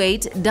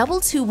 728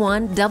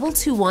 221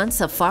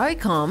 221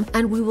 Safaricom,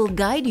 and we will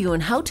guide you on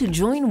how to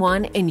join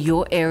one in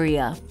your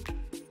area.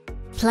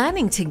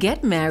 Planning to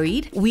get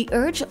married? We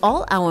urge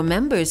all our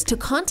members to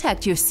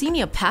contact your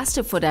senior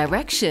pastor for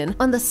direction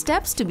on the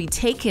steps to be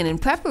taken in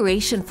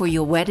preparation for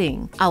your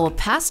wedding. Our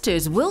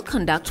pastors will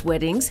conduct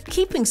weddings,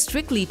 keeping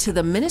strictly to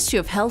the Ministry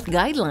of Health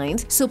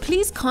guidelines, so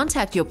please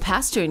contact your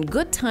pastor in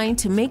good time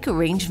to make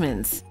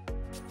arrangements.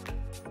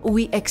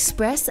 We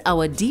express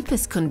our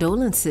deepest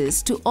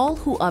condolences to all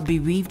who are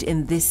bereaved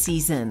in this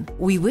season.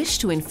 We wish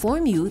to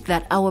inform you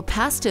that our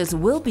pastors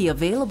will be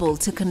available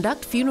to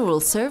conduct funeral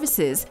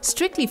services,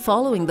 strictly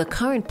following the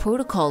current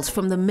protocols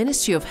from the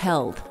Ministry of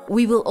Health.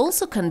 We will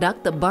also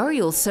conduct the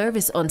burial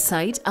service on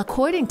site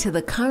according to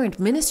the current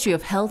Ministry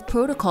of Health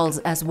protocols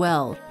as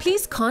well.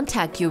 Please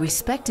contact your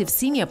respective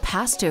senior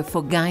pastor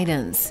for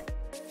guidance.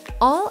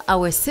 All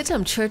our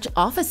CITAM church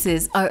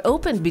offices are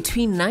open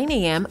between 9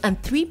 a.m.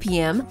 and 3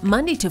 p.m.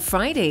 Monday to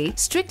Friday,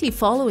 strictly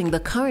following the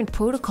current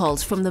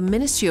protocols from the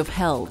Ministry of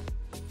Health.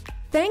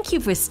 Thank you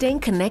for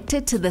staying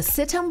connected to the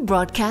CITAM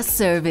broadcast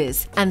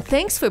service, and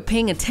thanks for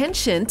paying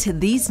attention to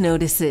these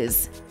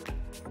notices.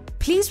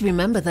 Please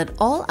remember that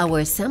all our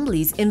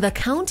assemblies in the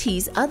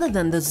counties other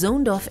than the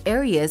zoned-off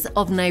areas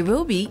of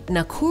Nairobi,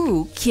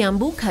 Nakuru,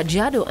 Kiambu,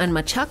 Kajiado, and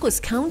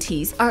Machakos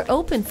counties are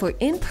open for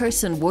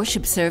in-person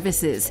worship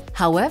services.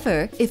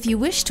 However, if you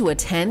wish to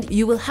attend,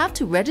 you will have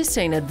to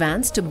register in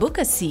advance to book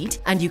a seat,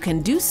 and you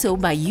can do so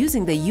by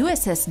using the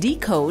USSD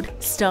code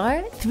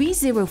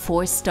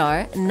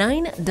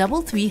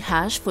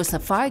 *304*933# for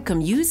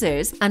Safaricom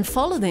users and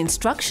follow the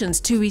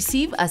instructions to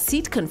receive a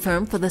seat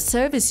confirmed for the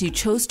service you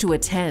chose to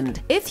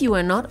attend. If you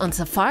are not on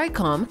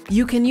Safaricom,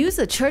 you can use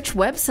the church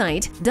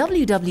website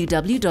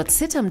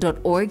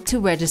www.citam.org to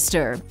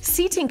register.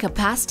 Seating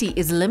capacity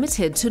is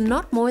limited to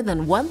not more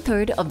than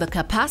 1/3 of the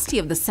capacity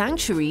of the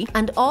sanctuary,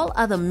 and all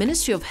other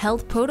Ministry of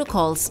Health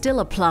protocols still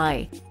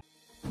apply.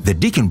 The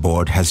Deacon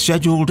Board has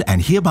scheduled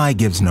and hereby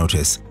gives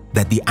notice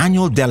that the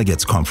Annual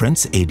Delegates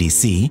Conference,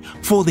 ADC,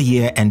 for the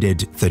year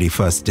ended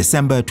 31st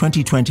December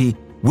 2020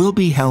 will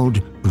be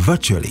held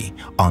virtually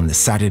on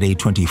Saturday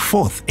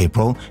 24th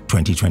April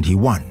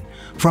 2021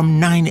 from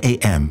 9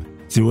 a.m.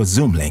 through a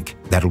Zoom link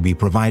that will be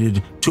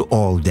provided to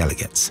all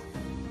delegates.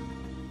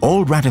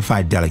 All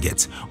ratified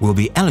delegates will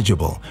be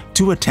eligible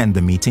to attend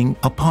the meeting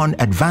upon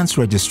advance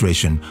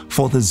registration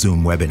for the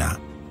Zoom webinar.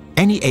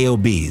 Any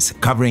AOBs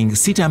covering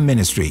CITAM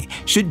ministry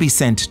should be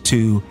sent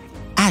to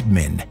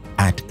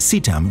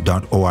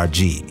admin@citam.org.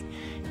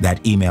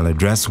 That email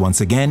address once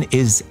again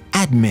is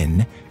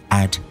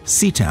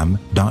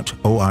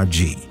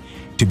admin@citam.org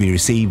to be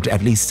received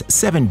at least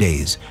 7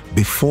 days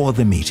before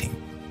the meeting.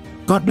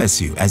 God bless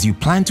you as you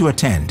plan to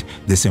attend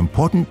this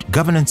important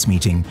governance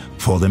meeting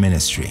for the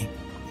ministry.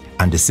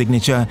 Under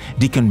signature,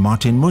 Deacon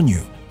Martin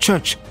Munyu,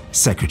 Church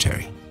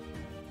Secretary.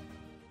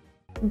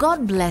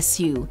 God bless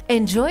you.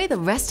 Enjoy the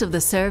rest of the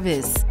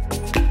service.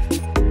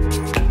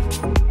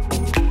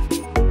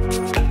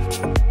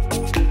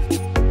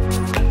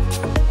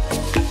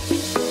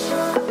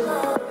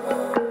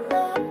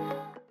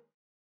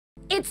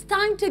 It's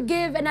time to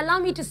give, and allow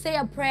me to say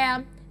a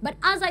prayer. But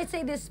as I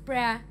say this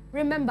prayer,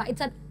 remember,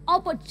 it's an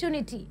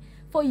opportunity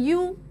for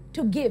you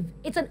to give.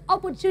 It's an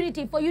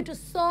opportunity for you to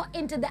sow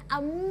into the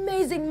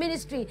amazing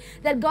ministry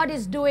that God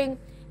is doing.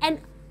 And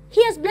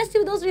He has blessed you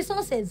with those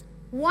resources.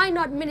 Why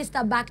not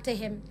minister back to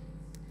Him?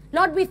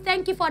 Lord, we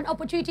thank you for an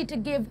opportunity to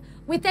give.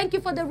 We thank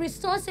you for the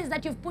resources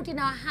that you've put in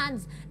our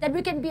hands that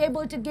we can be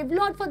able to give.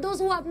 Lord, for those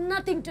who have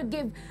nothing to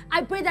give,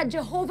 I pray that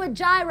Jehovah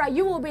Jireh,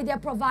 you will be their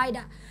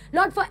provider.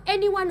 Lord, for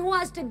anyone who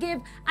has to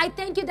give, I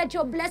thank you that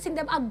you're blessing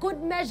them a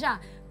good measure,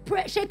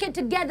 shake it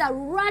together,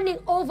 running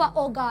over,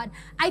 oh God.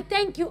 I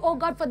thank you, oh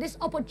God, for this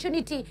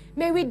opportunity.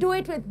 May we do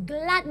it with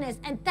gladness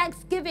and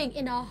thanksgiving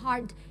in our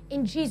heart.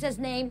 In Jesus'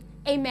 name,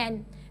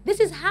 amen.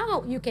 This is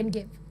how you can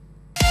give.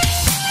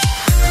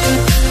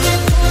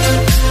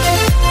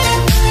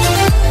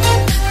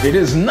 It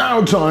is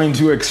now time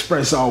to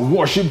express our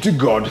worship to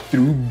God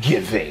through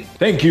giving.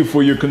 Thank you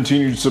for your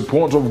continued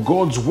support of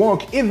God's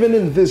work even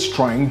in these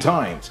trying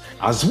times.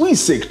 As we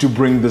seek to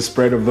bring the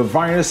spread of the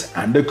virus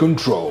under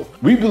control,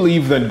 we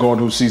believe that God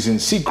who sees in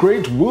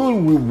secret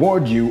will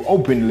reward you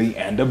openly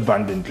and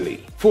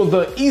abundantly. For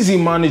the easy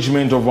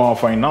management of our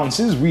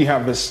finances, we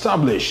have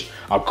established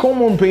a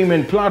common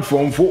payment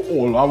platform for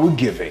all our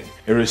giving,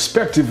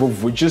 irrespective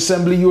of which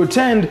assembly you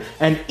attend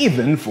and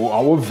even for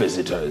our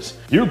visitors.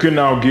 You can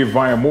now give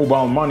via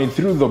mobile money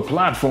through the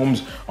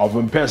platforms of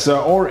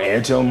M-Pesa or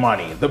Airtel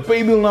Money. The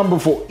paybill number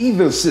for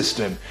either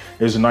system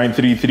is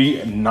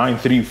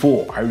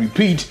 933-934. I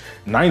repeat,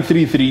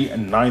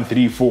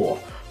 933-934.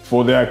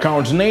 For the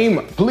account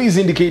name, please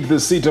indicate the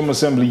CITAM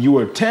assembly you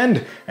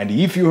attend, and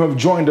if you have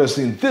joined us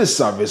in this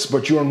service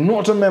but you are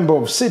not a member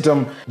of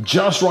CITAM,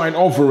 just write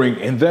offering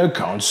in the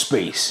account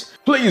space.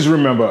 Please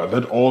remember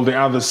that all the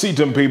other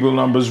CITAM paybill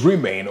numbers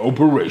remain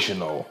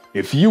operational.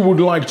 If you would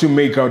like to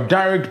make a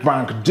direct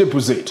bank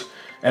deposit,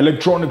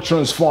 electronic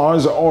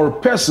transfers or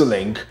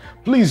PesaLink,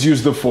 please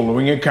use the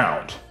following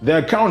account. The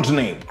account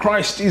name,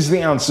 Christ is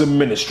the Answer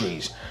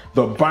Ministries.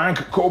 The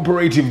bank,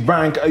 Cooperative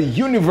Bank, a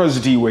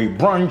University Way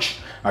branch.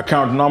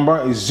 Account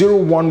number is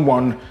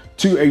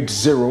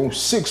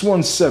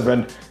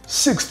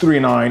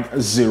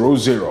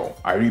 011-280-617-63900.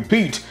 I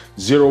repeat,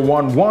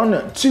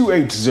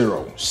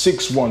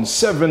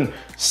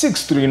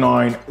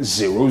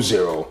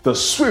 011-280-617-63900. The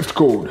SWIFT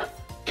code,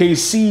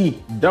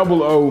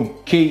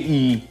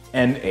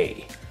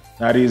 KCOOKENA.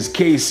 That is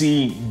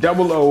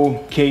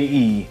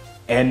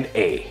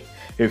KCOOKENA.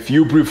 If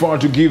you prefer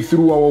to give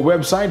through our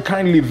website,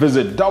 kindly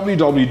visit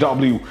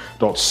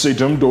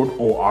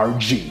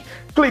www.citam.org.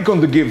 Click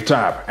on the Give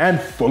tab and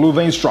follow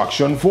the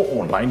instruction for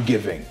online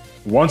giving.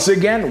 Once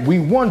again, we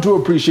want to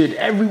appreciate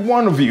every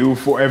one of you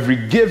for every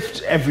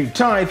gift, every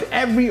tithe,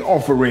 every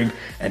offering,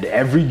 and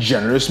every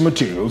generous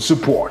material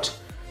support.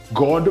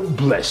 God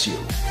bless you.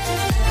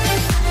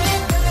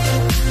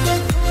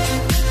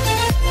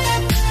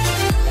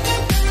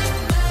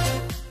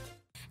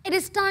 It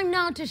is time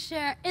now to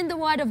share in the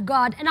Word of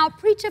God, and our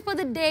preacher for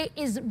the day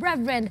is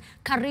Rev.Dr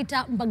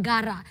Karita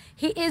Mbagara.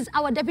 He is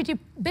our Deputy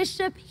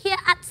Bishop here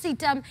at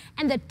CITAM,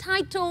 and the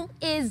title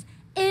is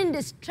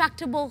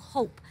Indestructible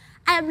Hope.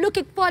 I am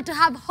looking forward to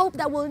have hope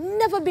that will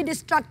never be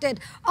distracted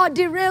or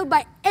derailed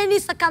by any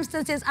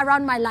circumstances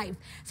around my life.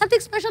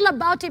 Something special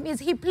about him is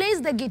he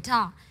plays the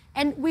guitar,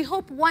 and we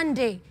hope one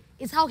day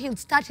is how he'll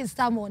start his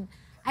sermon.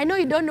 I know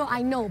you don't know,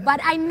 I know, but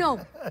I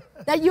know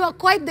that you are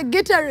quite the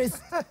guitarist.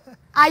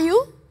 Are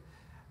you?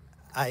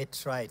 I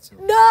try to.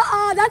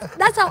 No,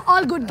 that's how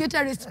all good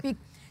guitarists speak.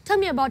 Tell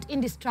me about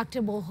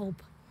Indestructible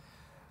Hope.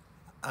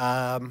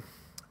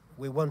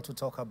 We want to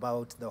talk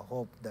about the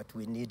hope that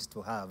we need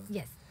to have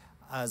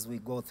as we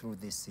go through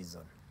this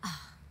season.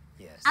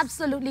 Yes.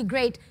 Absolutely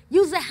great.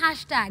 Use the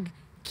hashtag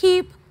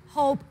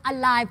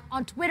 #KeepHopeAlive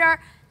on Twitter.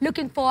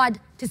 Looking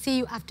forward to see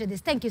you after this.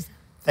 Thank you, sir.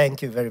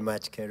 Thank you very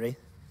much, Kerry.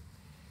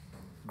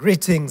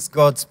 Greetings,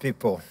 God's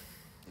people.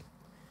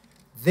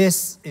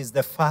 This is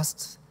the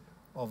first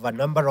of a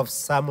number of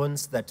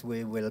sermons that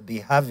we will be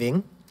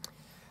having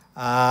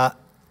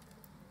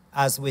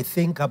as we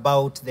think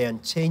about the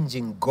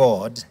unchanging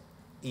God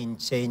in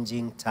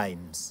changing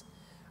times.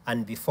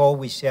 And before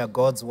we share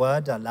God's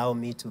word, allow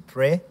me to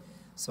pray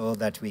so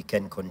that we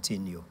can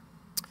continue.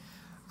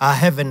 Our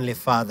Heavenly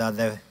Father,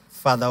 the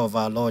Father of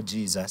our Lord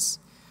Jesus,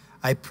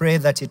 I pray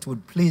that it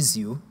would please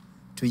you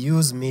to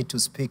use me to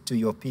speak to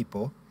your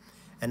people,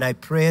 and I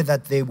pray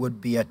that they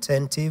would be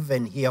attentive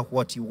and hear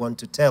what you want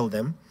to tell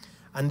them,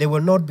 and they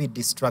will not be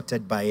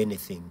distracted by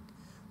anything.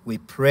 We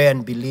pray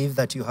and believe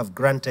that you have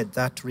granted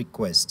that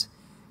request.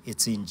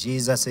 It's in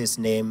Jesus'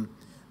 name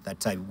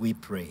that we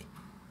pray.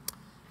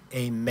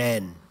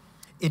 Amen.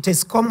 It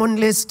is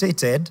commonly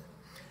stated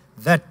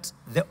that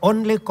the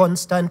only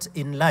constant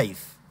in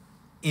life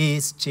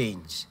is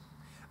change.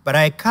 But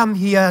I come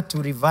here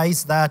to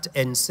revise that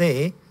and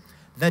say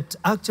that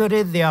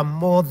actually there are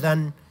more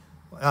than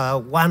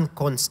one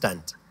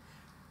constant.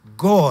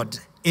 God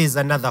is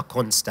another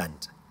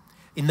constant.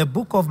 In the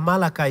book of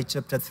Malachi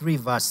chapter 3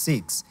 verse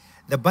 6,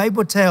 the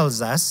Bible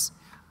tells us,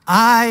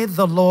 I,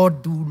 the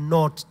Lord, do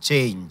not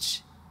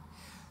change.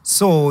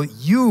 So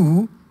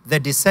you,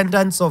 the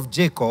descendants of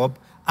Jacob,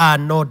 are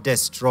not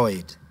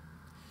destroyed.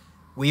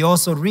 We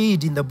also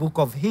read in the book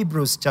of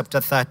Hebrews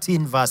chapter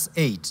 13 verse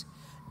 8,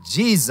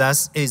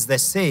 Jesus is the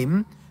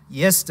same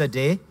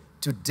yesterday,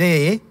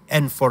 today,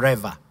 and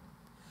forever.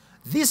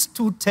 These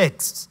two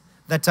texts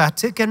that are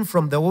taken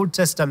from the Old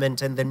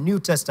Testament and the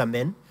New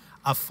Testament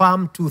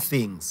affirm two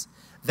things.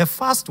 The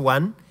first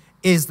one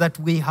is that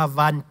we have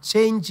an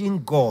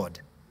unchanging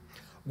God.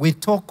 We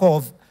talk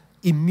of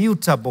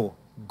immutable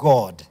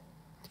God.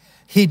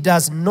 He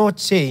does not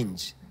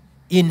change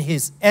in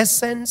his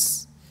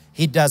essence.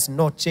 He does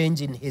not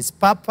change in his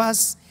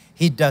purpose.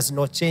 He does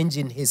not change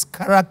in his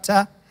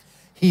character.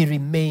 He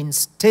remains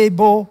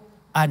stable,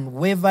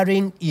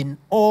 unwavering in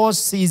all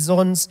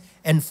seasons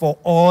and for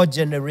all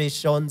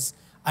generations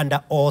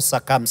under all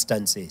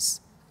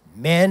circumstances.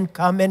 Men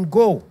come and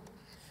go.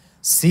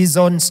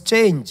 Seasons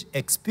change.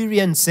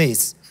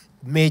 Experiences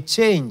may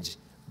change,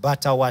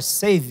 but our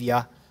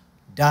Savior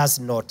does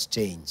not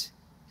change.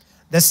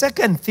 The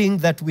second thing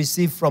that we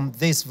see from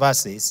these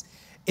verses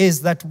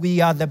is that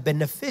we are the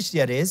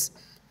beneficiaries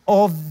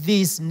of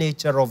this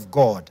nature of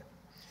God.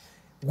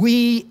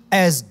 we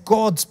as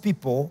God's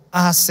people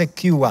are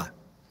secure.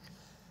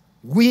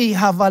 We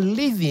have a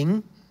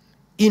living,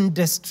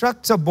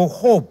 indestructible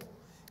hope,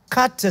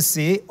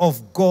 courtesy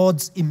of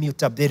God's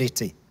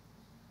immutability.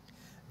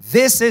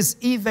 This is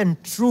even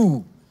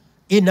true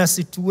in a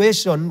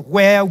situation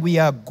where we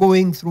are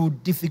going through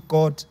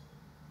difficult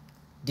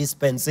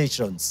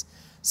dispensations,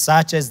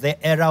 such as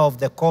the era of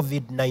the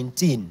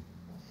COVID-19.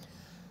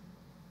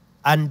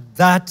 And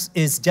that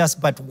is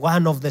just but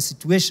one of the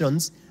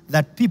situations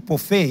that people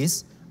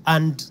face,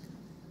 and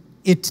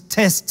it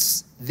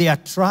tests their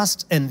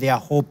trust and their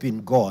hope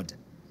in God.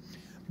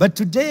 But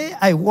today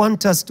I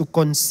want us to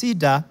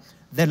consider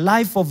the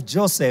life of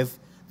Joseph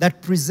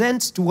that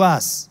presents to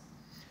us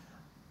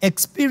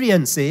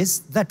experiences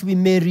that we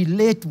may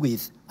relate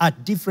with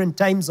at different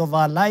times of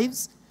our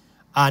lives,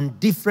 and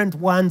different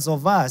ones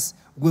of us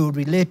will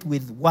relate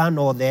with one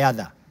or the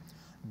other.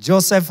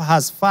 Joseph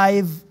has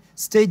 5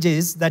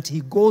 stages that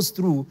he goes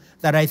through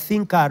that I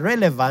think are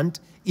relevant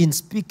in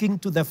speaking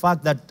to the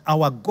fact that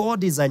our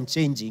God is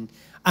unchanging,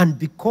 and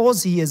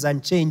because he is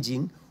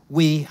unchanging,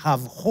 we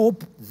have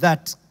hope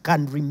that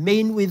can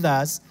remain with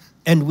us,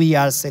 and we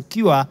are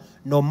secure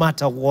no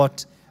matter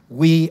what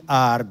we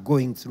are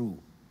going through.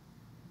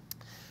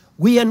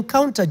 We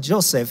encounter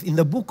Joseph in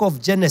the book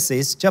of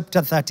Genesis,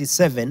 chapter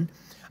 37,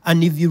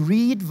 and if you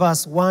read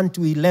verse 1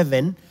 to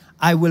 11,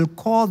 I will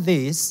call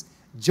this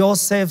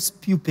Joseph's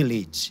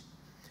pupillage.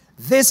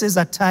 This is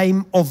a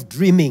time of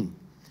dreaming,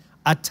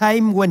 a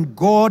time when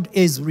God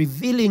is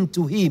revealing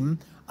to him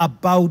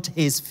about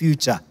his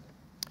future.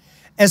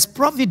 As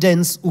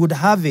providence would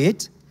have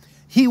it,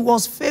 he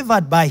was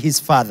favored by his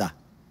father.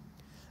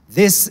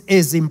 This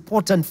is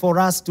important for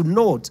us to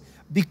note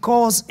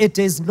because it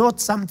is not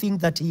something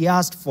that he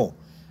asked for.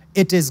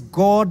 It is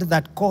God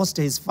that caused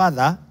his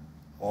father,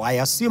 or I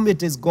assume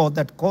it is God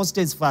that caused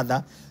his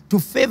father to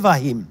favor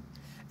him.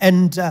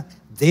 And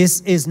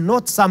this is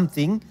not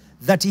something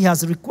that he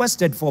has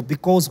requested for,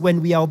 because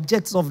when we are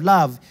objects of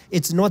love,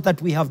 it's not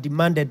that we have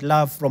demanded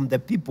love from the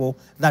people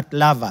that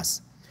love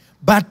us.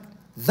 But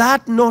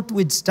that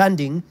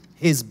notwithstanding,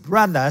 his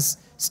brothers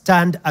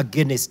stand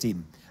against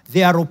him.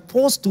 They are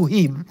opposed to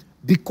him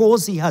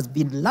because he has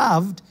been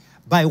loved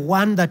by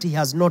one that he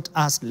has not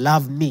asked,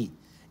 love me.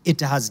 It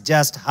has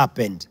just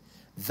happened.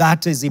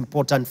 That is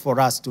important for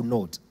us to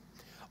note.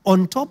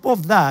 On top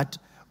of that,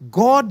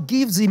 God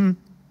gives him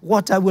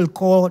what I will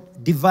call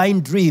divine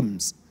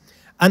dreams.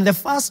 And the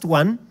first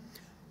one,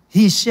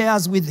 he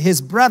shares with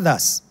his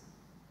brothers.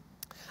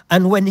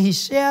 And when he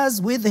shares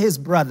with his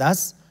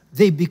brothers,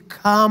 they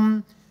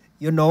become,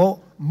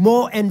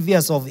 more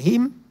envious of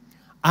him,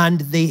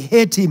 and they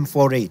hate him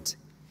for it.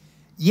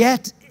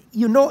 Yet,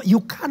 you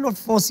cannot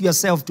force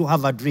yourself to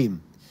have a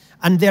dream.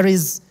 And there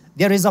is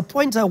a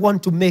point I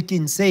want to make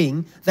in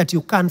saying that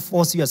you can't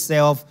force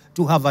yourself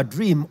to have a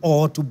dream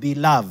or to be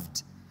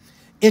loved.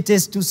 It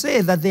is to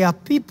say that there are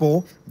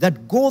people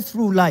that go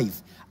through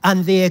life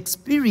and they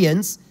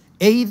experience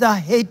either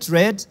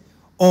hatred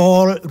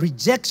or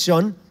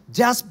rejection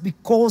just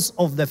because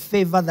of the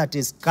favor that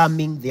is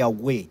coming their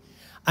way.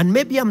 And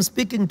maybe I'm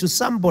speaking to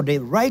somebody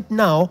right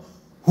now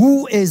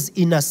who is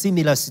in a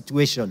similar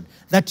situation,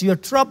 that your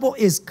trouble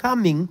is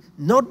coming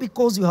not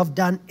because you have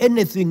done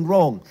anything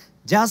wrong,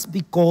 just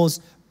because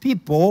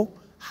people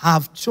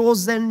have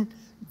chosen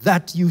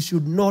that you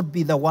should not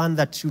be the one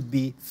that should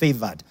be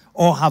favored,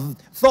 or have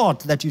thought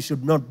that you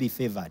should not be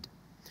favored.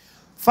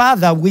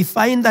 Further, we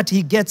find that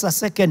he gets a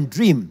second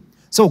dream.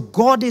 So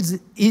God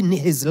is in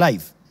his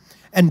life,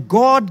 and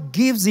God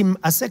gives him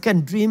a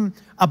second dream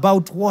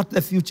about what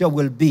the future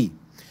will be.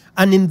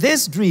 And in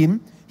this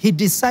dream, he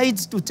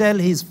decides to tell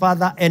his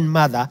father and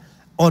mother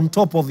on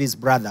top of his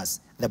brothers.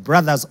 The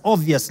brothers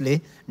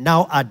obviously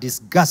now are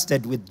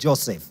disgusted with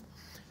Joseph.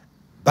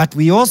 But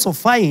we also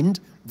find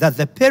that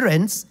the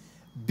parents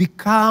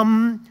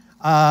become,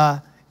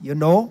 what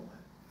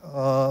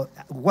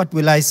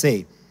will I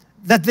say?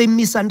 That they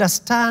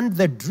misunderstand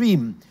the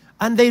dream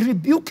and they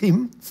rebuke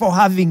him for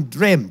having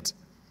dreamt.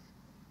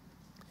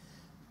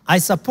 I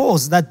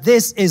suppose that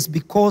this is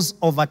because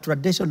of a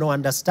traditional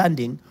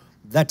understanding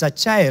that a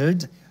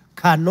child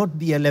cannot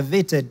be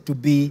elevated to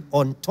be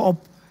on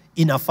top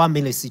in a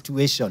family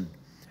situation.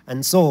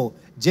 And so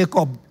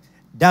Jacob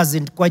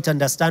doesn't quite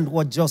understand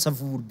what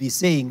Joseph would be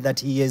saying, that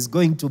he is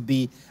going to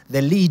be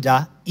the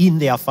leader in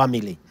their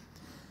family.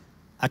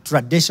 A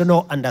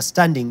traditional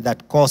understanding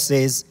that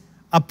causes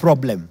a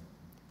problem.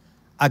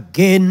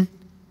 Again,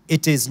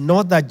 it is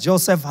not that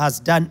Joseph has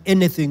done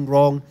anything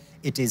wrong,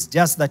 it is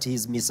just that he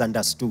is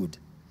misunderstood.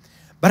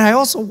 But I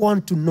also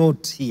want to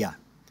note here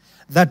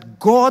that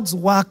God's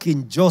work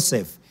in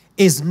Joseph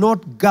is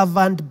not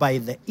governed by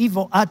the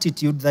evil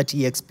attitude that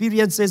he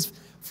experiences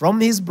from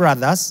his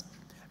brothers,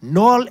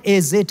 nor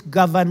is it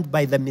governed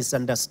by the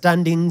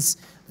misunderstandings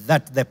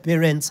that the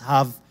parents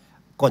have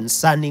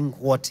concerning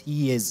what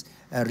he is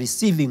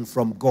receiving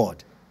from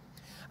God.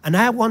 And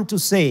I want to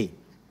say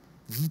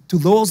to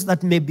those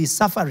that may be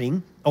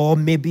suffering or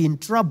may be in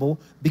trouble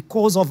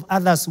because of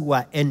others who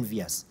are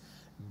envious,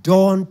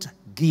 don't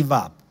give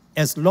up.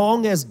 As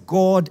long as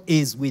God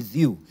is with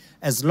you,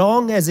 As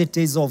long as it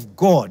is of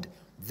God,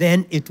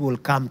 then it will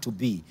come to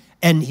be.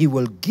 And he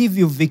will give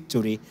you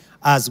victory,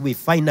 as we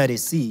finally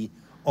see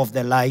of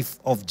the life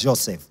of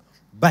Joseph.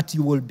 But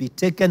you will be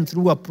taken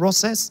through a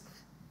process,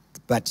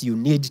 but you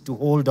need to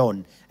hold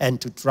on and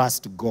to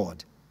trust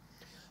God.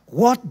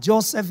 What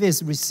Joseph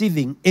is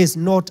receiving is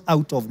not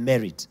out of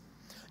merit.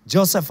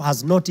 Joseph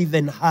has not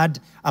even had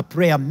a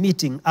prayer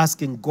meeting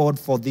asking God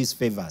for these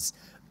favors.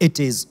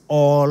 It is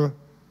all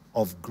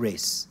of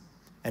grace.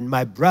 And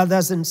my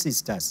brothers and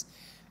sisters,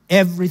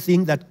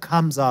 everything that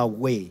comes our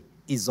way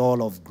is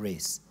all of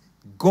grace.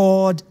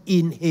 God,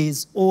 in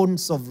his own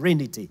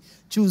sovereignty,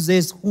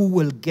 chooses who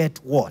will get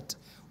what,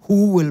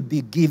 who will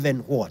be given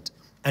what.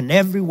 And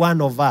every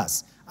one of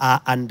us are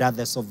under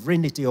the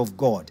sovereignty of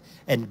God.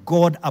 And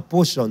God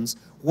apportions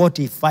what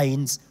he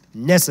finds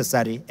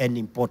necessary and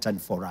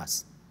important for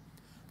us.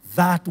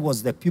 That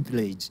was the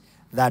pupillage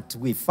that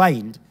we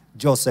find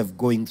Joseph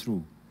going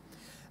through.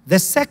 The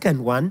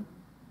second one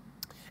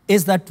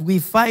is that we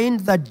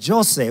find that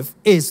Joseph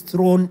is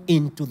thrown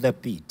into the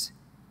pit.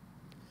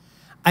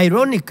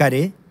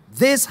 Ironically,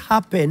 this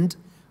happened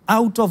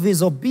out of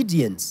his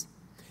obedience.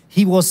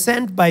 He was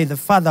sent by the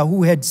father,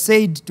 who had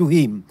said to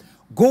him,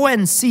 "Go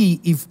and see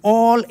if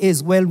all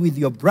is well with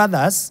your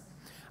brothers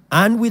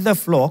and with the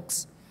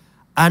flocks,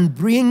 and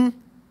bring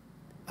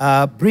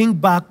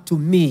back to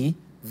me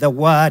the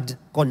word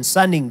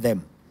concerning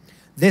them."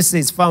 This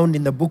is found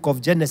in the book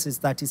of Genesis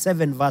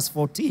 37, verse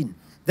 14,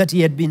 that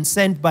he had been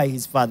sent by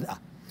his father.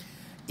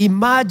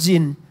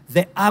 Imagine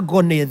the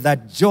agony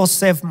that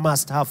Joseph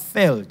must have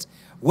felt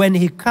when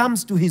he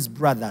comes to his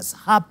brothers,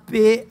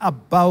 happy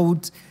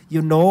about,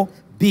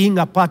 being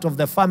a part of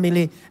the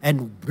family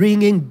and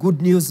bringing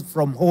good news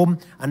from home.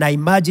 And I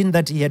imagine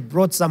that he had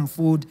brought some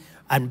food,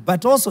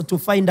 but also to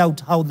find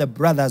out how the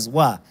brothers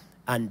were.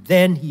 And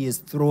then he is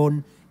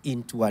thrown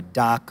into a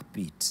dark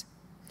pit.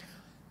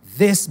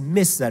 This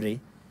misery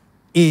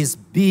is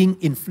being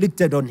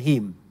inflicted on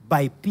him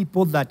by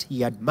people that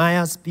he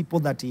admires, people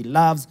that he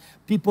loves,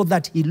 people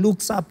that he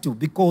looks up to,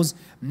 because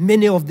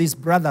many of these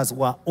brothers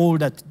were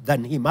older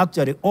than him.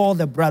 Actually, all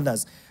the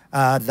brothers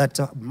that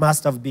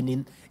must have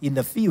been in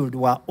the field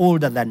were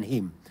older than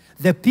him.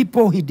 The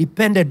people he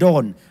depended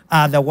on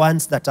are the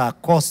ones that are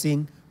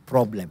causing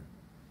problem.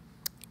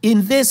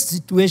 In this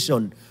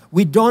situation,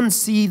 we don't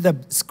see the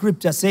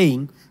scripture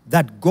saying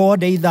that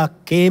God either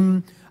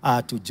came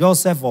to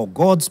Joseph or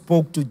God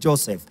spoke to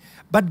Joseph.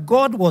 But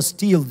God was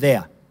still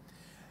there.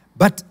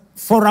 But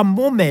for a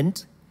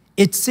moment,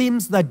 it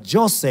seems that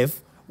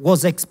Joseph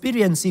was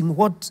experiencing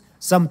what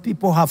some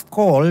people have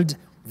called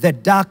the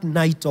dark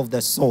night of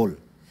the soul.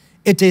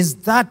 It is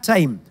that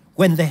time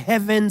when the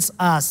heavens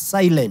are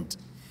silent.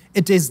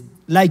 It is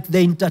like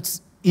the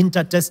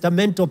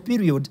intertestamental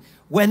period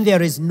when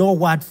there is no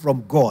word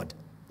from God.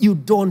 You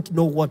don't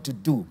know what to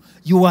do.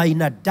 You are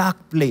in a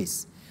dark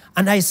place.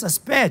 And I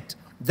suspect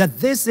that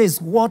this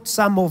is what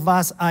some of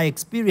us are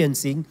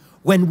experiencing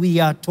when we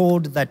are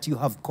told that you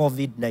have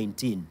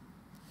COVID-19.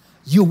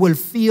 You will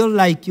feel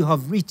like you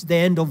have reached the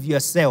end of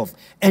yourself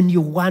and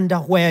you wonder,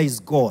 where is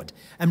God?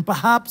 And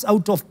perhaps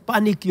out of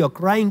panic, you're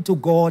crying to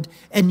God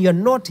and you're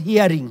not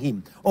hearing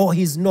him, or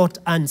he's not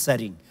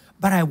answering.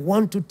 But I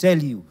want to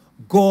tell you,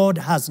 God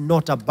has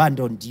not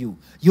abandoned you.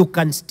 You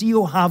can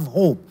still have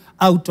hope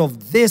out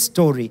of this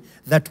story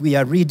that we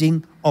are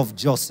reading of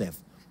Joseph,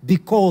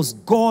 because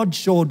God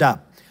showed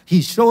up.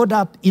 He showed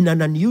up in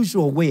an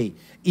unusual way,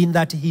 in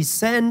that he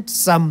sent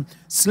some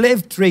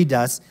slave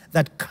traders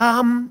that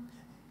come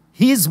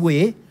his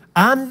way,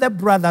 and the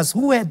brothers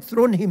who had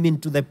thrown him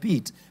into the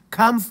pit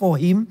come for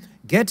him,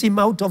 get him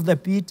out of the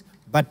pit,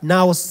 but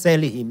now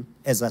sell him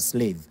as a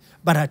slave.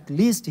 But at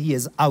least he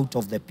is out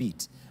of the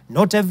pit.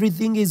 Not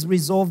everything is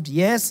resolved.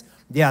 Yes,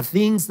 there are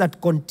things that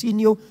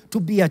continue to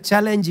be a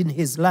challenge in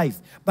his life,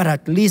 but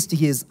at least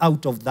he is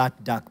out of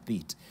that dark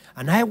pit.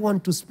 And I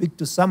want to speak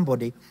to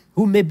somebody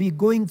who may be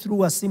going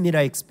through a similar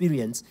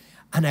experience,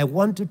 and I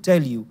want to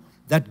tell you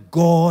that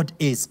God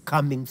is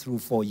coming through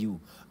for you.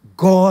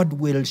 God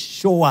will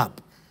show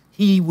up.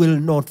 He will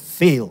not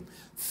fail.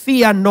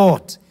 Fear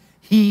not.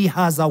 He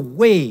has a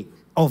way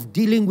of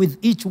dealing with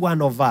each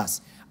one of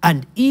us.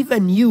 And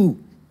even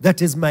you,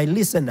 that is my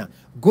listener,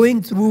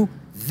 going through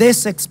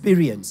this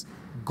experience,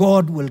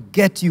 God will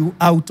get you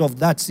out of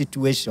that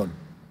situation.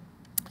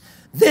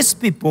 These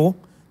people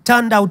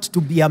turned out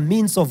to be a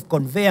means of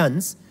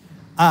conveyance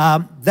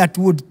that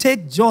would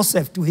take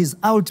Joseph to his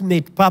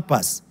ultimate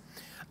purpose.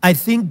 I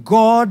think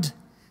God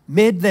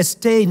made the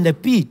stay in the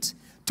pit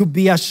to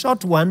be a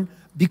short one,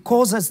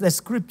 because as the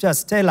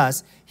scriptures tell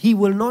us, he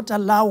will not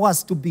allow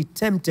us to be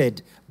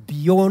tempted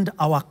beyond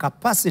our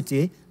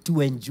capacity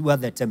to endure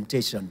the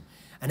temptation.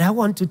 And I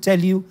want to tell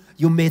you,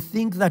 you may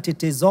think that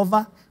it is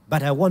over,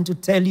 but I want to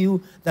tell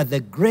you that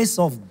the grace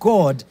of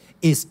God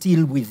is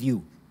still with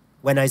you.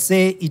 When I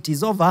say it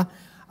is over,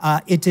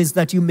 it is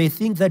that you may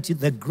think that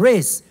the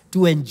grace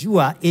to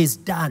endure is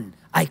done.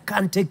 I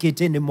can't take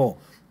it anymore.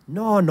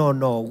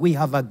 No. We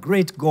have a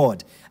great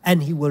God,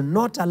 and he will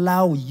not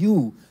allow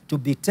you to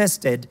be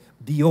tested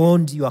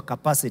beyond your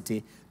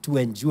capacity to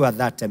endure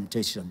that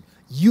temptation.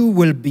 you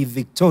will be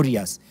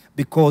victorious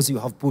because you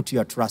have put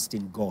your trust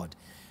in God.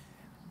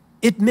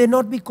 It may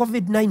not be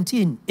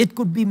COVID-19. It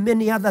could be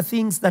many other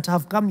things that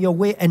have come your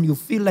way and you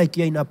feel like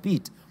you're in a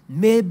pit.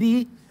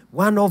 Maybe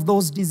one of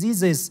those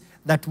diseases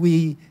that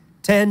we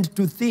tend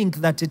to think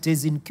that it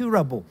is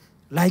incurable,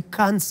 like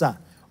cancer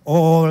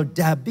or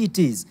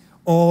diabetes,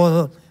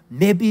 or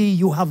maybe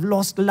you have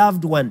lost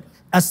loved one,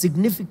 a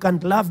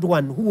significant loved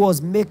one who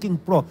was making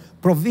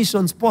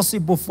provisions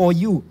possible for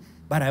you.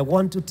 But I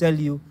want to tell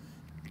you,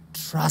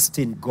 trust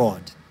in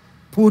God.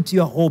 Put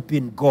your hope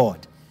in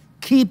God.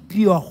 Keep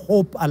your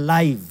hope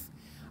alive,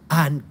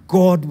 and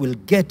God will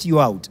get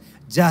you out,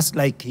 just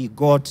like he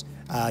got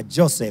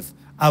Joseph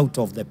out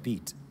of the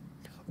pit.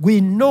 We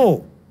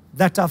know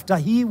that after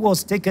he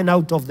was taken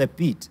out of the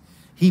pit,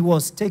 he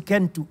was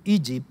taken to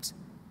Egypt,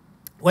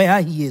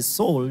 where he is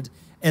sold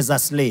as a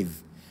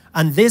slave.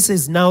 And this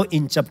is now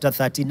in chapter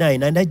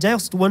 39. And I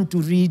just want to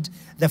read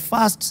the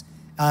first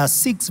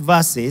 6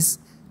 verses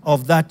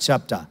of that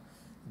chapter.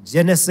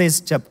 Genesis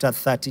chapter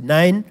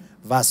 39,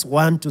 verse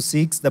 1 to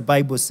 6, the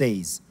Bible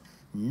says,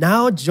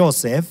 "Now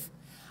Joseph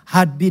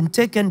had been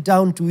taken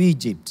down to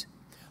Egypt.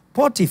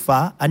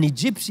 Potiphar, an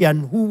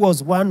Egyptian who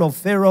was one of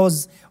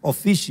Pharaoh's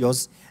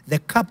officials, the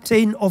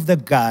captain of the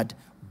guard,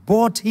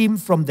 bought him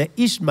from the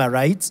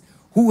Ishmaelites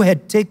who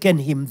had taken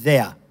him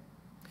there.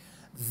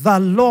 The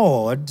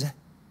Lord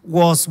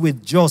was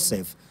with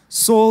Joseph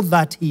so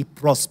that he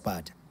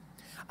prospered,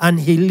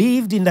 and he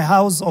lived in the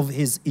house of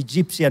his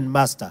Egyptian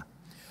master.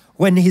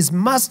 When his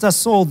master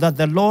saw that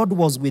the Lord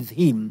was with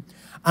him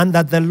and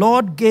that the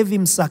Lord gave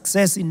him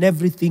success in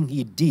everything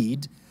he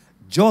did,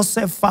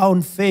 Joseph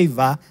found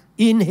favor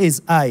in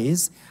his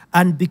eyes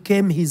and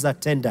became his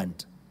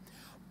attendant.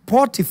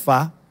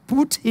 Potiphar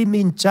put him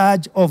in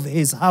charge of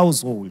his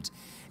household,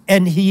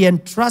 and he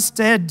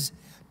entrusted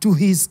to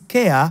his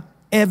care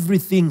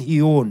everything he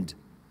owned.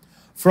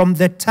 From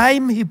the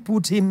time he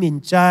put him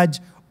in charge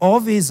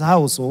of his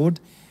household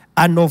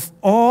and of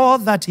all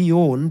that he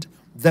owned,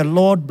 the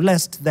Lord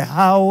blessed the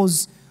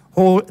household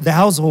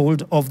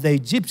of the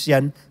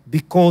Egyptian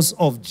because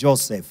of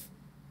Joseph.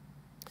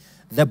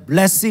 The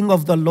blessing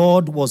of the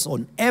Lord was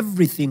on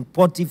everything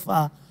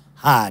Potiphar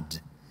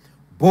had,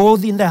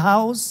 both in the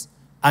house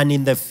and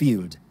in the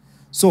field.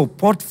 So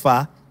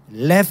Potiphar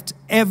left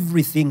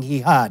everything he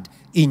had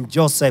in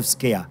Joseph's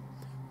care,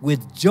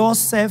 with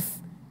Joseph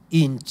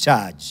in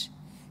charge.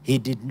 He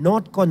did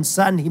not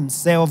concern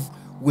himself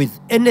with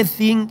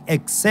anything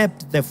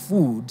except the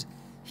food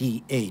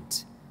he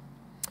ate."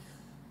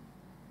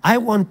 I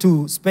want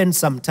to spend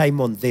some time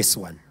on this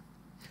one.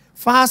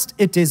 First,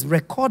 it is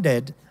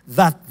recorded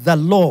that the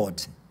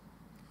Lord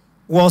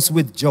was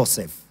with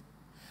Joseph.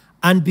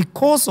 And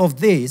because of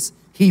this,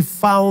 he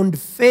found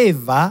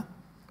favor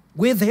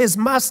with his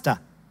master.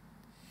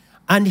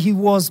 And he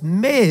was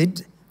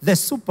made the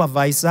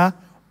supervisor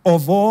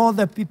of all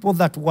the people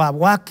that were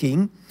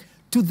working,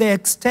 to the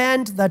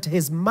extent that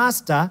his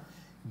master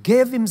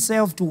gave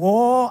himself to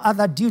all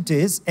other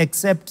duties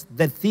except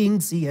the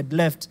things he had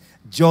left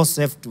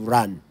Joseph to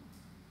run.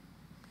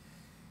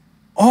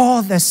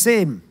 All the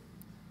same,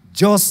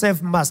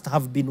 Joseph must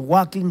have been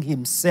working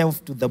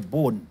himself to the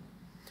bone,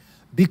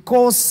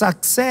 because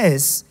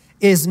success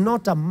is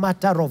not a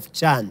matter of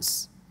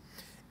chance.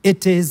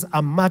 It is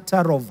a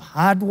matter of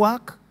hard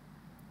work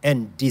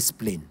and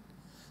discipline.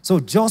 So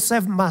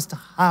Joseph must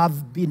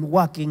have been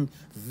working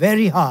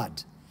very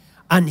hard,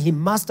 and he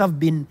must have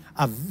been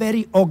a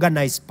very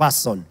organized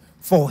person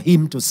for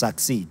him to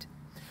succeed.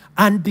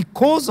 And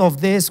because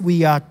of this,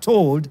 we are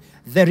told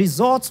the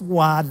results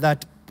were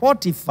that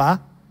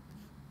Potiphar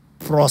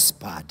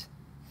prospered.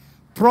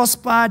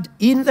 Prospered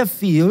in the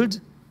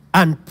field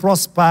and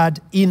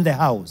prospered in the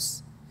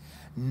house.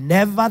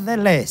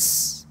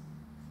 Nevertheless,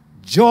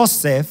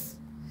 Joseph,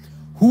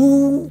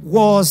 who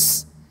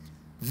was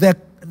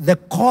the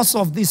cause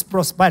of this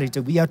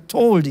prosperity, we are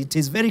told, it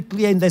is very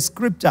clear in the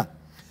scripture,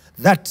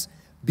 that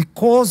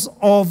because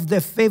of the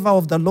favor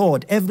of the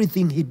Lord,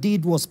 everything he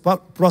did was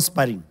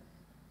prospering.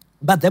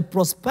 But the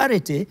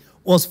prosperity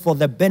was for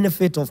the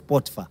benefit of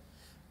Potiphar.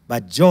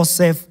 But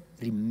Joseph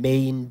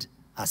remained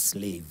a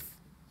slave.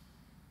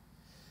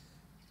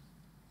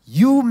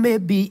 You may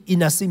be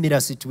in a similar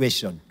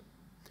situation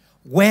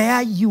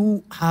where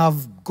you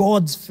have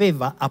God's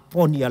favor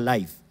upon your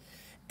life.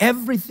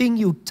 Everything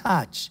you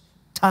touch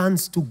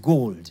turns to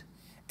gold.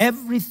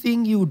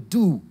 Everything you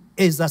do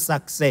is a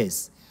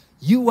success.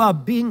 You are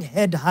being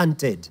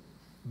headhunted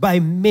by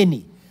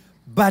many,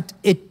 but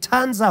it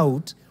turns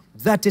out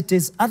that it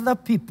is other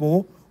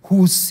people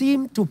who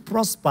seem to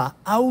prosper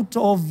out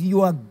of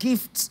your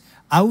gifts,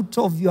 out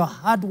of your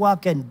hard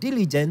work and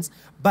diligence,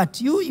 but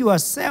you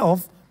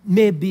yourself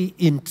may be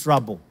in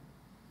trouble.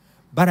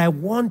 But I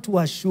want to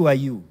assure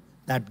you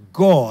that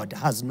God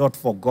has not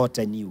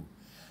forgotten you.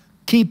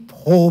 Keep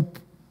hope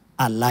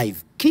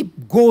alive.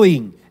 Keep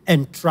going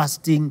and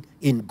trusting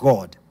in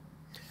God.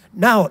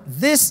 Now,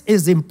 this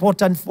is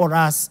important for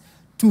us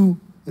to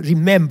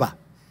remember,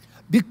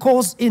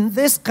 because in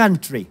this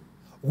country,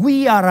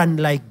 we are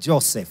unlike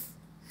Joseph.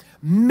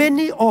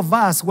 Many of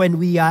us, when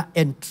we are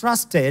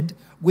entrusted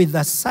with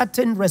a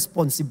certain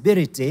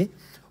responsibility,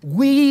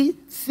 we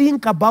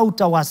think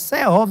about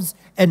ourselves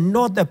and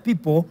not the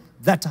people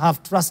that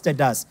have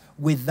trusted us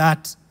with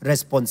that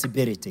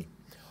responsibility.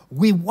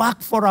 We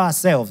work for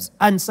ourselves,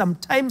 and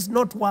sometimes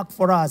not work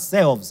for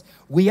ourselves.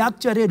 We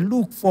actually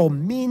look for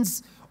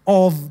means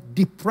of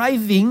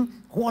depriving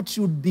what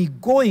should be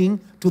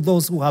going to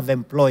those who have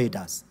employed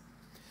us.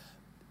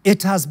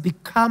 It has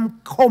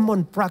become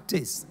common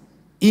practice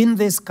in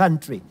this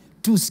country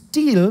to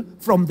steal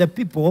from the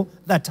people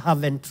that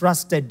have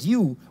entrusted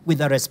you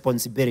with a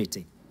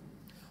responsibility.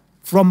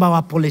 From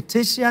our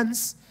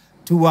politicians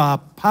to our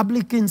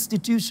public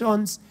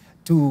institutions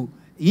to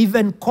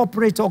even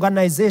corporate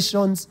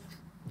organizations,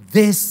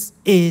 this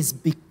is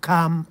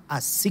become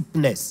a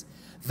sickness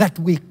that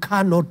we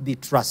cannot be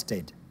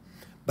trusted.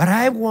 But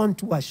I want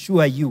to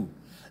assure you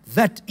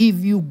that if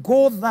you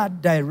go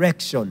that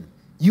direction,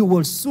 you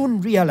will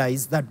soon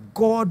realize that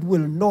God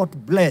will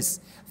not bless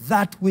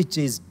that which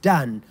is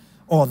done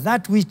or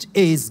that which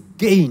is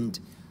gained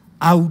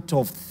out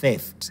of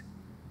theft.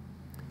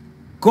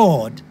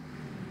 God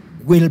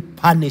will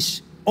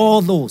punish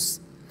all those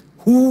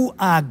who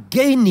are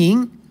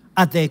gaining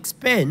at the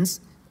expense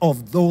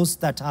of those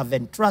that have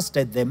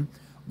entrusted them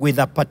with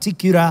a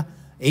particular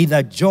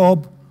either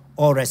job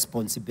or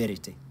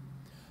responsibility.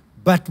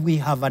 But we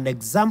have an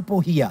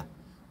example here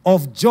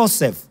of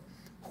Joseph,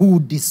 who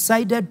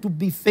decided to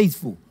be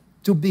faithful,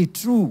 to be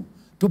true,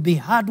 to be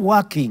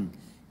hardworking,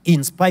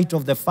 in spite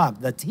of the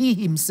fact that he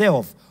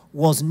himself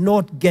was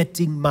not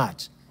getting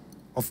much.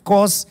 Of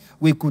course,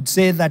 we could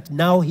say that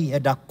now he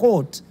had a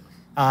coat,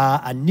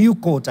 a new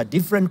coat, a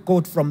different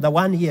coat from the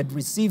one he had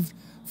received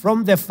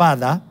from the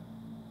father,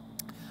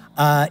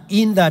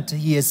 in that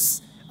he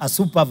is a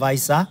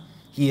supervisor,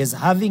 he is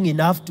having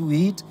enough to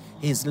eat,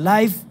 his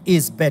life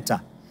is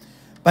better.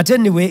 But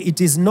anyway,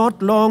 it is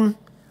not long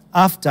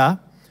after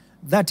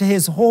that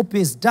his hope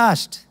is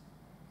dashed.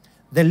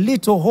 The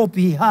little hope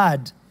he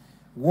had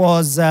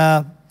was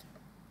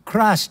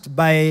crushed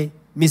by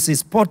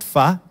Mrs.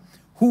 Potiphar,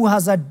 who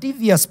has a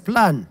devious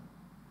plan.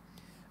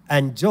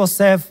 And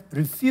Joseph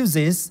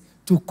refuses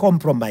to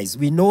compromise.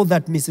 We know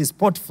that Mrs.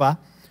 Potiphar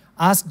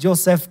asked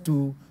Joseph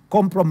to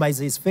compromise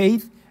his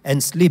faith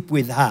and sleep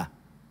with her.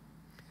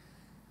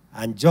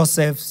 And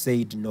Joseph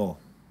said no.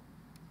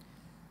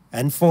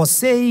 And for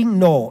saying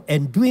no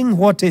and doing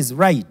what is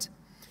right,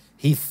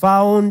 he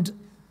found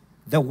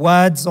the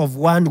words of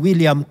one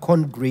William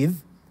Congreve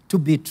to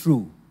be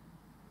true.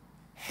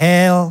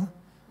 Hell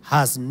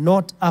has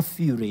not a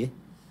fury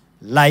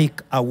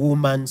like a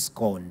woman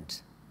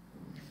scorned.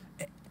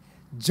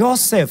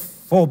 Joseph,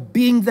 for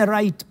being the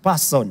right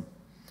person,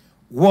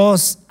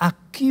 was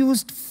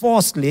accused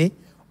falsely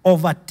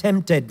of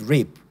attempted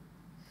rape.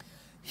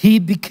 He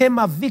became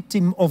a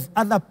victim of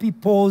other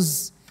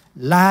people's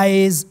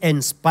lies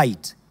and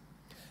spite.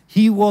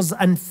 He was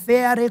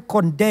unfairly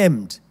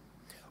condemned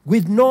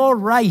with no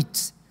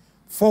right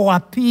for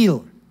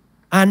appeal,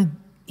 and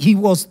he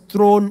was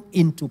thrown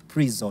into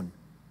prison.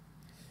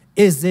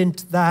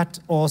 Isn't that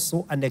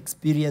also an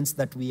experience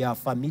that we are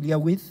familiar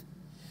with?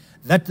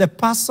 That the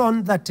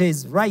person that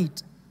is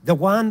right, the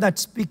one that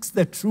speaks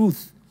the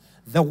truth,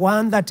 the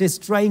one that is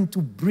trying to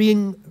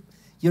bring,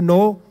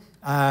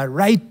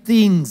 right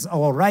things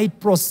or right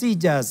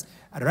procedures,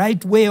 a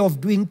right way of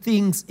doing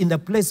things in the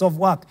place of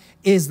work,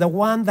 is the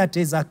one that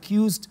is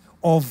accused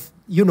of,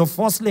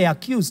 falsely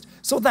accused,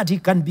 so that he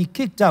can be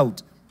kicked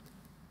out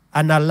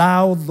and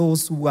allow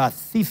those who are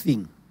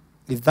thieving,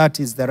 if that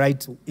is the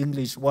right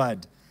English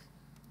word,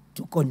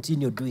 to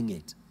continue doing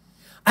it.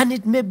 And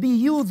it may be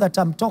you that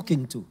I'm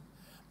talking to,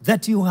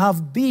 that you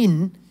have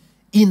been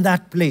in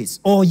that place,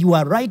 or you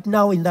are right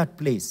now in that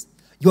place.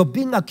 You're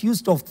being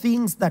accused of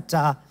things that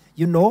are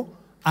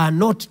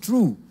not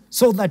true,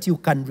 so that you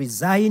can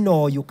resign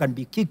or you can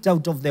be kicked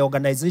out of the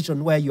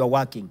organization where you're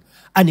working.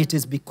 And it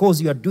is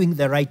because you're doing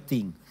the right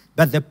thing.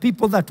 But the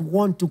people that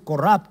want to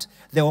corrupt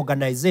the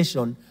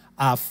organization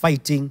are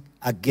fighting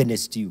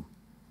against you.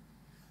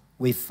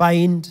 We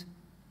find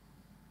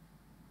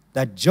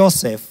that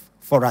Joseph,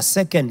 for a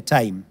second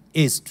time,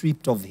 is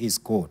stripped of his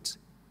coat.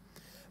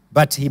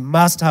 But he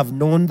must have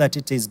known that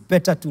it is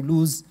better to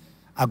lose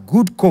a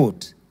good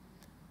coat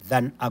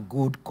than a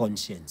good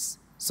conscience.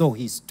 So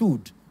he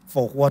stood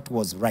for what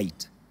was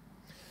right.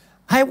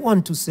 I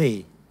want to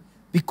say,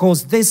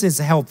 because this is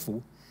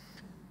helpful,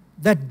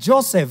 that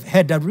Joseph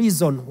had a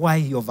reason why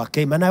he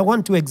overcame. And I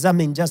want to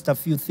examine just a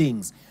few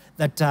things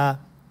that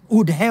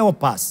would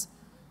help us,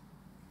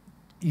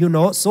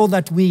 so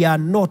that we are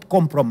not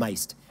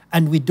compromised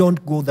and we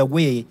don't go the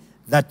way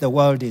that the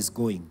world is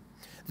going.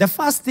 The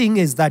first thing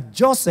is that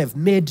Joseph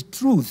made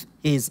truth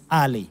his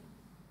ally.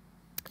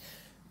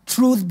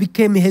 Truth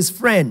became his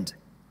friend.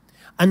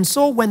 And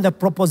so when the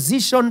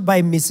proposition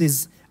by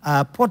Mrs.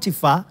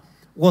 Potiphar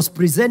was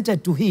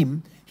presented to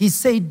him,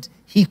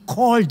 he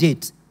called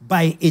it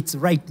by its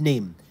right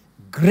name,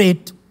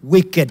 great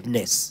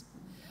wickedness.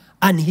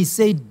 And he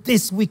said,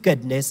 this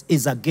wickedness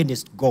is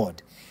against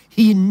God.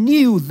 He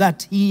knew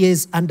that he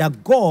is under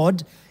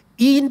God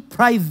in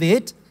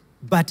private,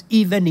 but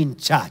even in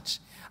church.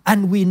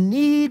 And we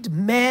need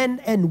men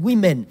and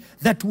women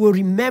that will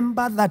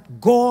remember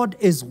that God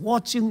is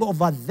watching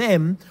over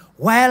them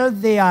while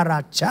they are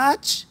at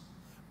church,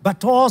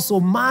 but also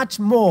much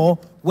more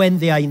when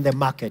they are in the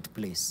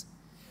marketplace.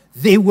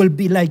 They will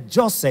be like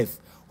Joseph,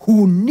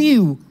 who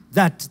knew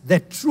that the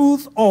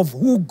truth of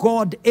who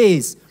God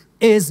is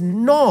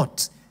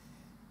not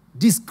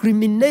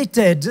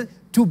discriminated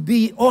to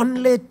be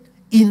only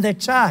in the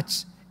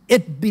church.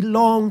 It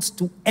belongs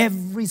to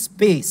every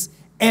space,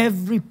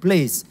 every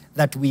place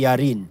that we are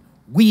in.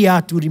 We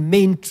are to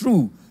remain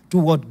true to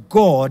what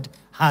God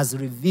has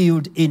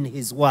revealed in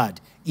his word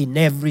in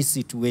every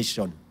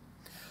situation.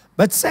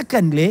 But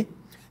secondly,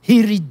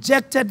 he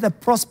rejected the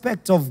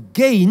prospect of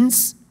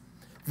gains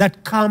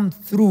that come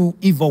through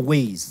evil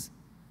ways.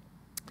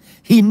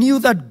 He knew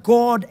that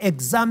God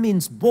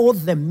examines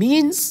both the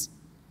means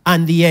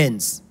and the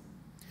ends,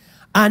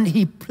 and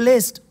he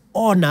placed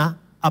honor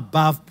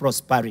above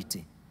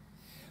prosperity.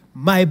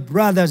 My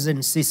brothers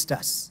and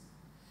sisters,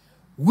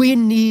 we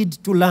need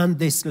to learn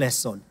this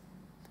lesson.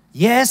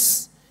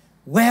 Yes,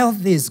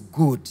 wealth is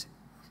good,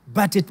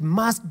 but it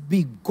must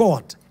be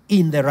got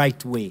in the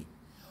right way.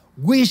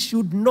 We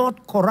should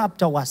not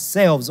corrupt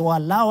ourselves or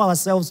allow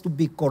ourselves to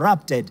be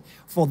corrupted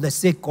for the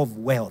sake of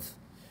wealth.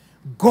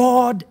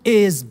 God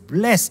is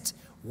blessed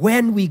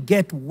when we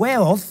get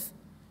wealth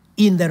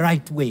in the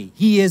right way.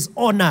 He is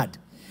honored.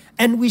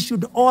 And we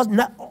should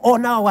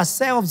honor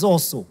ourselves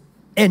also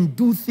and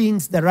do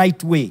things the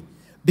right way,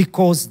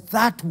 because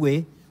that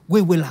way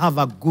we will have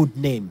a good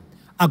name,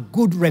 a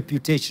good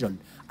reputation,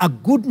 a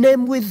good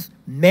name with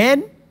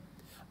men,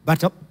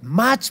 but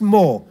much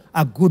more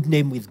a good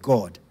name with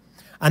God.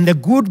 And the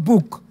good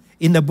book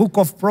in the book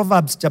of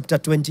Proverbs chapter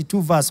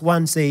 22 verse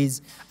 1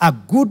 says, a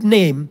good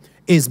name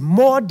is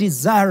more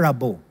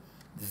desirable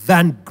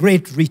than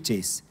great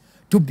riches.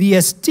 To be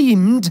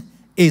esteemed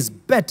is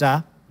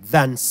better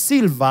than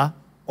silver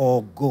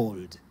or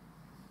gold.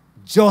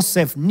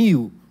 Joseph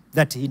knew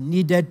that he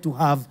needed to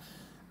have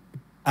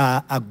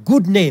a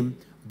good name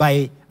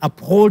by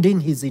upholding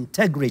his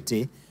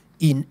integrity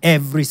in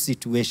every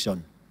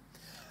situation.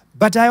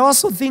 But I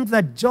also think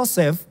that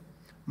Joseph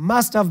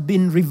must have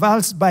been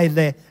repulsed by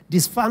the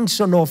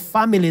dysfunctional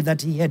family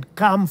that he had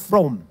come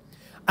from.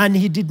 And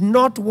he did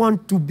not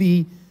want to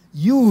be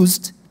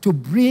used to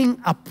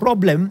bring a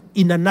problem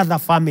in another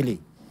family.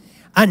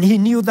 And he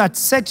knew that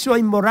sexual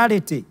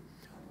immorality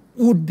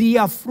would be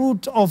a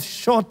fruit of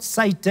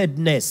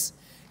short-sightedness.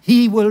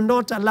 He will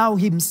not allow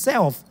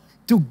himself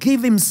to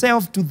give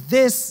himself to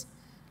this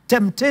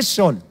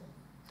temptation.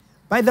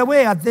 By the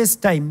way, at this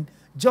time,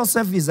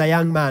 Joseph is a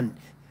young man.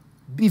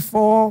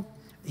 Before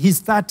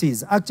his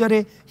 30s,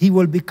 actually, he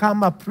will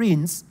become a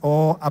prince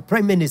or a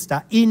prime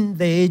minister in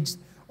the age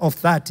of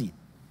 30.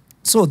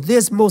 So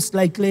this most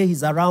likely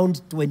is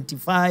around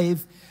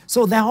 25.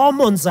 So the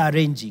hormones are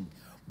ranging.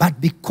 But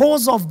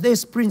because of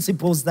these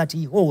principles that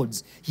he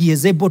holds, he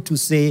is able to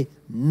say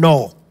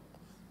no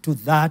to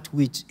that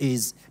which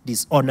is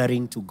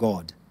dishonoring to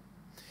God.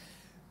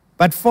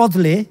 But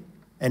fourthly,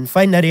 and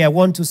finally, I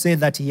want to say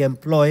that he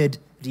employed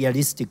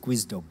realistic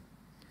wisdom.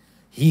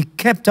 He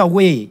kept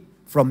away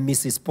from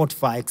Mrs.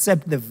 Potiphar,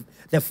 except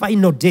the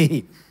final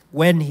day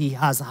when he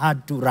has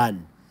had to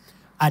run.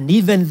 And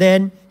even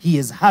then, he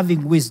is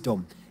having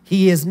wisdom.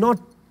 He is not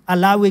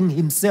allowing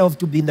himself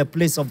to be in the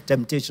place of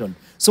temptation.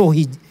 So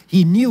he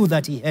knew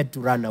that he had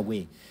to run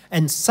away.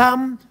 And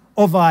some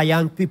of our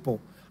young people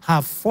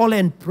have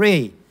fallen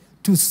prey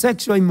to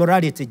sexual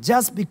immorality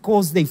just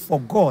because they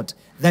forgot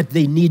that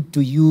they need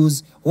to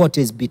use what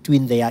is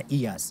between their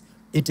ears.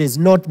 It is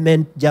not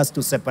meant just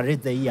to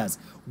separate the ears.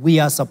 We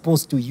are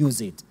supposed to use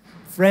it.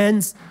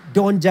 Friends,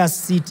 don't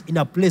just sit in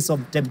a place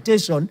of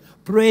temptation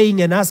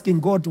praying and asking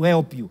God to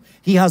help you.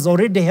 He has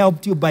already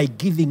helped you by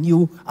giving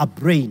you a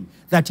brain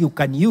that you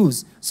can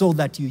use so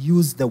that you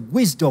use the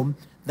wisdom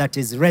that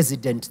is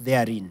resident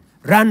therein.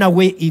 Run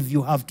away if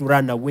you have to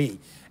run away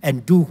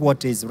and do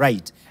what is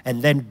right,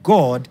 and then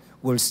God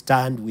will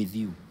stand with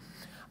you.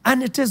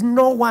 And it is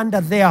no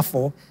wonder,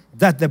 therefore,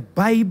 that the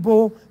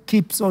Bible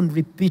keeps on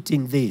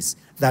repeating this,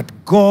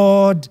 that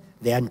God,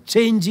 the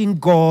unchanging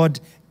God,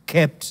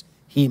 kept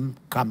him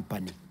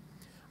company.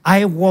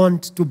 I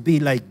want to be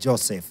like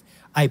Joseph.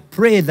 I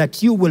pray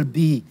that you will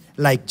be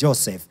like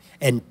Joseph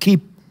and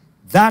keep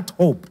that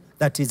hope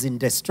that is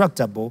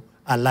indestructible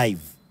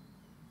alive.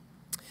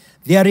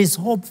 There is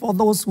hope for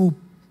those who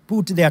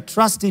put their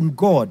trust in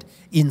God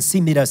in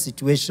similar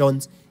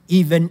situations,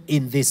 even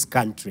in this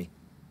country.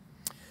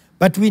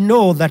 But we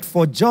know that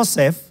for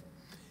Joseph,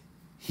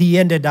 he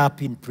ended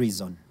up in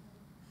prison.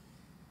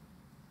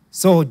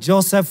 So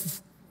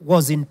Joseph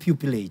was in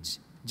pupillage.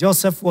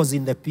 Joseph was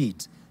in the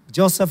pit.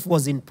 Joseph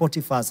was in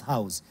Potiphar's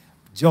house.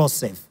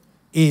 Joseph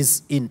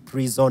is in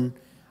prison.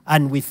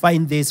 And we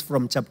find this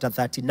from chapter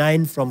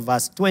 39, from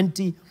verse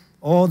 20,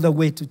 all the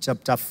way to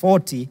chapter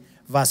 40,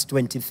 verse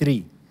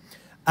 23.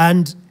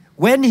 And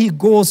when he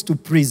goes to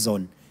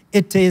prison,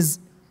 it is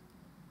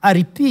a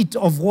repeat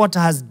of what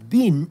has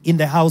been in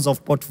the house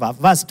of Potiphar.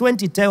 Verse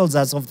 20 tells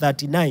us of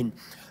 39.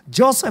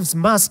 Joseph's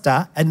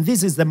master, and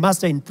this is the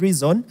master in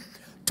prison,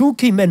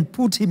 took him and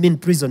put him in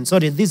prison.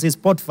 Sorry, this is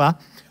Potiphar,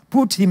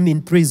 put him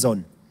in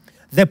prison,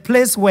 the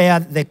place where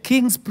the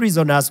king's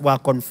prisoners were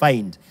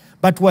confined.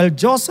 But while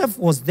Joseph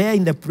was there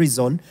in the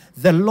prison,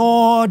 the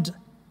Lord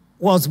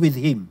was with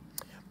him.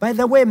 By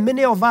the way,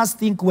 many of us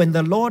think when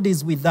the Lord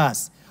is with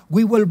us,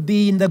 we will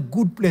be in the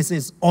good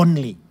places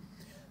only.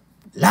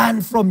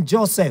 Learn from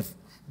Joseph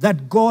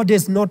that God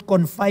is not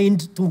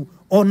confined to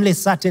only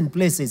certain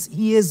places.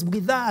 He is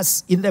with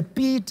us in the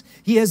pit.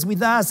 He is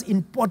with us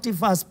in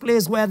Potiphar's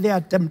place where there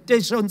are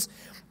temptations.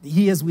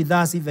 He is with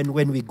us even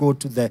when we go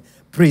to the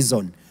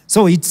prison.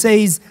 So it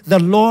says the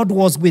Lord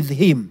was with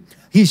him.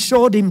 He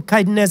showed him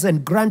kindness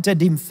and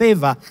granted him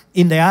favor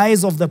in the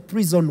eyes of the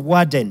prison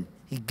warden.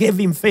 He gave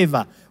him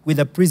favor with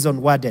the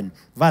prison warden.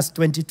 Verse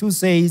 22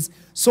 says,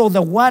 so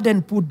the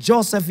warden put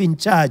Joseph in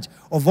charge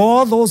of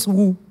all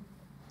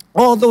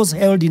those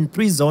held in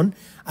prison,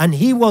 and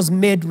he was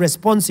made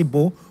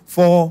responsible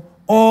for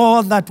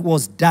all that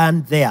was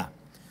done there.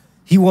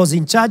 He was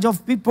in charge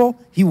of people.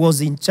 He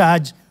was in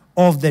charge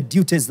of the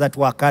duties that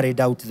were carried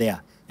out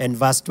there. And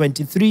verse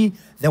 23,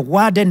 the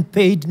warden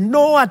paid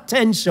no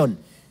attention.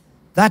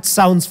 That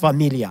sounds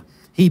familiar.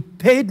 He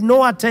paid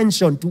no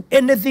attention to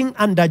anything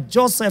under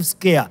Joseph's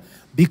care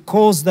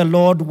because the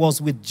Lord was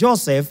with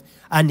Joseph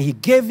and he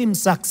gave him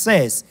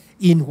success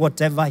in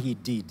whatever he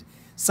did.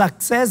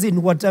 Success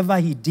in whatever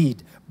he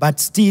did, but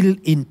still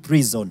in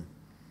prison.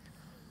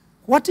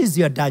 What is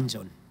your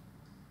dungeon?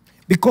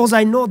 Because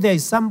I know there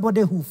is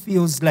somebody who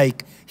feels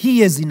like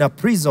he is in a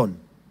prison.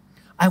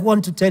 I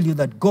want to tell you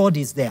that God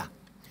is there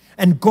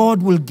and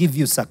God will give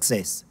you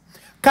success.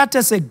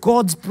 Courtesy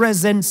God's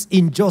presence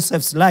in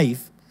Joseph's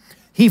life,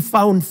 he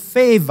found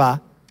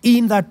favor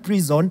in that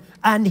prison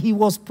and he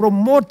was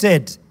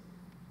promoted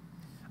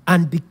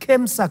and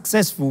became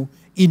successful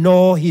in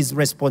all his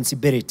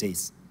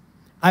responsibilities.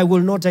 I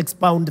will not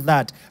expound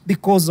that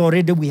because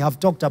already we have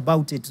talked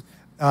about it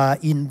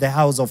in the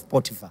house of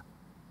Potiphar.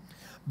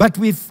 But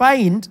we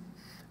find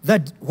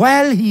that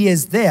while he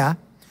is there,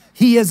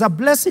 he is a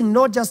blessing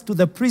not just to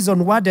the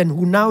prison warden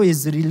who now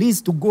is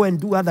released to go and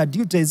do other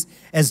duties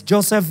as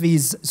Joseph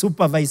is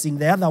supervising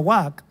the other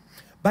work,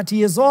 but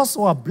he is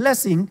also a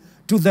blessing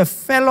to the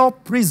fellow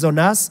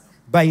prisoners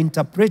by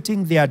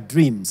interpreting their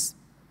dreams.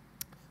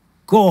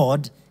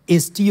 God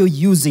is still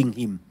using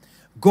him.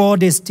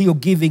 God is still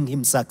giving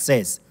him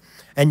success.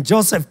 And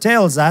Joseph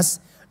tells us,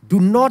 do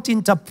not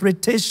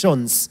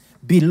interpretations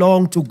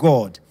belong to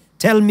God.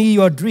 Tell me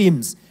your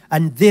dreams.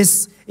 And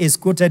this is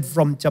quoted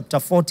from chapter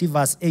 40,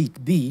 verse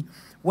 8b,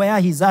 where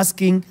he's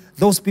asking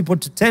those people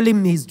to tell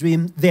him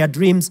their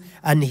dreams,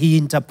 and he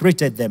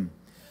interpreted them.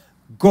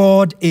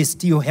 God is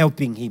still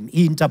helping him.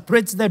 He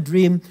interprets the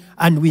dream,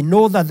 and we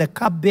know that the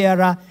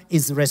cupbearer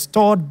is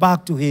restored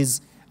back to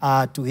his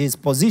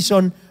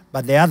position,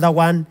 but the other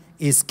one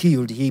is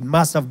killed. He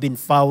must have been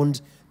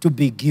found to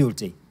be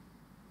guilty.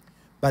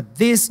 But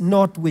this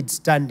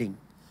notwithstanding,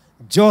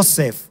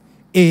 Joseph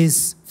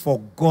is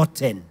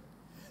forgotten.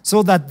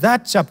 So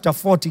that chapter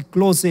 40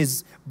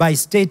 closes by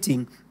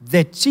stating,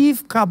 the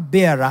chief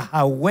cupbearer,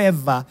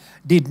 however,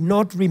 did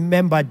not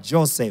remember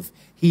Joseph.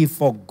 He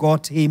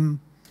forgot him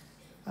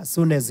as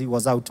soon as he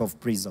was out of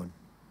prison.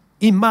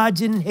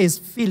 Imagine his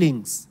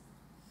feelings.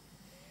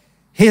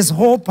 His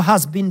hope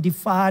has been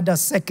deferred a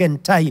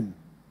second time.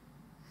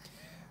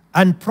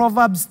 And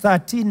Proverbs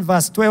 13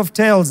 verse 12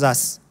 tells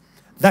us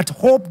that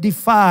hope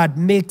deferred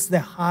makes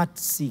the heart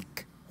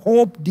sick.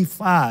 Hope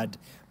deferred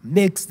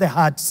makes the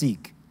heart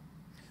sick.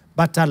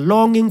 But a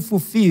longing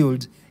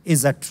fulfilled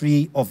is a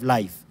tree of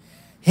life.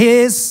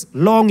 His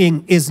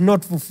longing is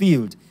not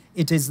fulfilled.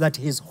 It is that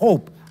his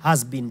hope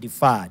has been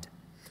deferred.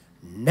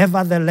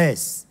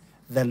 Nevertheless,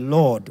 the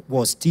Lord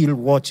was still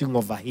watching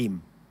over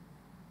him.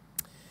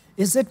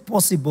 Is it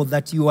possible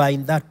that you are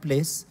in that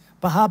place?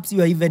 Perhaps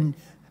you are even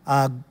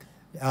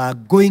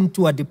going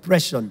to a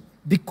depression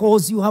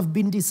because you have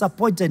been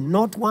disappointed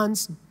not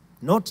once,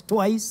 not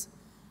twice,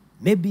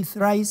 maybe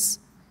thrice.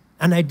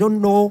 And I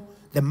don't know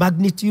the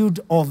magnitude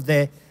of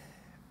the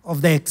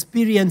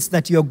experience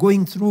that you're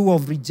going through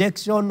of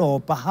rejection, or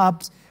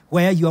perhaps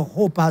where your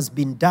hope has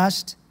been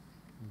dashed.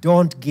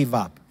 Don't give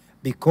up,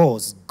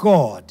 because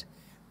God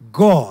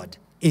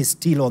is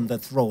still on the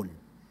throne.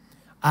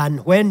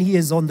 And when he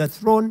is on the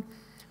throne,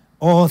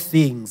 all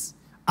things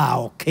are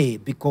okay,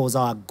 because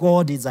our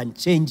God is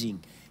unchanging.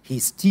 He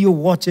still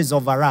watches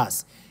over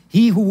us.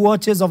 He who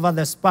watches over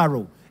the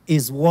sparrow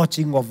is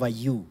watching over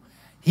you.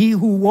 He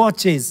who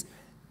watches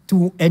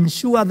to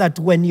ensure that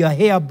when your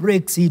hair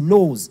breaks, he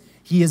knows.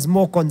 He is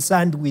more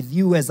concerned with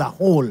you as a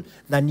whole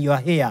than your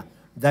hair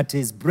that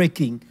is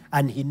breaking,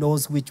 and he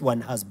knows which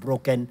one has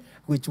broken,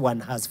 which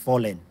one has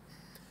fallen.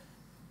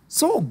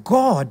 So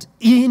God,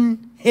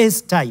 in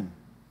his time,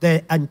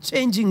 the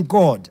unchanging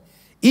God,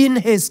 in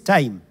his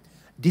time,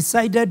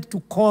 decided to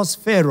cause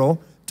Pharaoh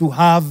to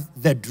have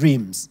the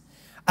dreams.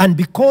 And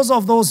because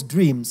of those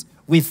dreams,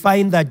 we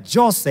find that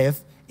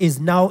Joseph is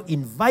now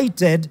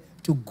invited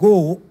to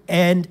go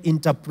and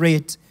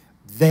interpret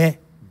the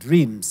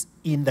dreams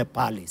in the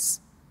palace.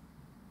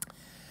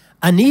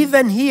 And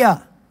even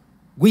here,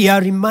 we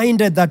are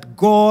reminded that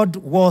God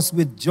was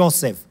with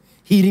Joseph.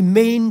 He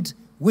remained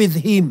with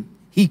him.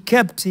 He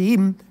kept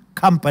him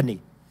company.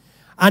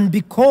 And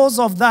because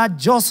of that,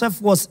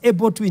 Joseph was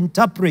able to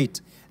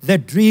interpret the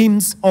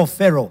dreams of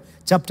Pharaoh.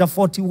 Chapter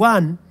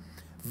 41,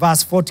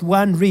 verse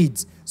 41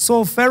 reads,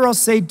 "So Pharaoh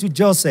said to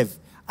Joseph,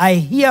 I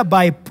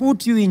hereby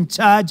put you in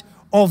charge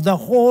of the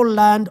whole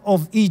land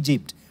of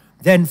Egypt."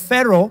 Then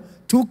Pharaoh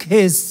took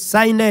his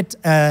signet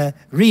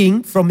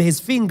ring from his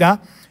finger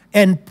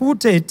and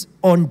put it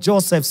on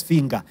Joseph's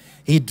finger.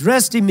 He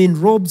dressed him in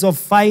robes of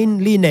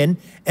fine linen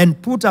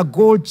and put a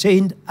gold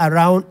chain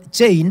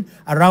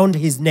around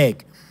his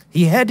neck.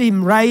 He had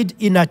him ride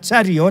in a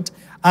chariot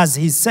as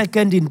his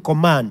second in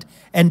command,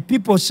 and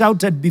people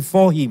shouted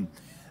before him,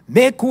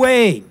 "Make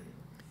way,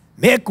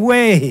 make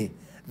way."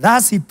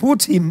 Thus he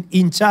put him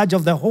in charge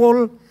of the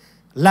whole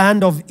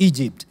land of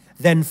Egypt.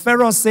 Then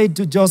Pharaoh said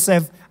to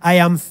Joseph, "I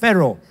am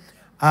Pharaoh,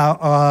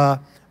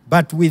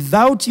 but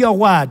without your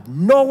word,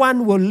 no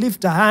one will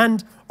lift a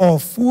hand or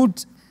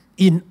foot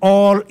in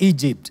all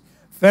Egypt."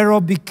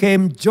 Pharaoh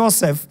gave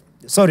Joseph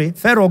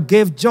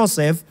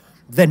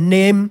the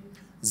name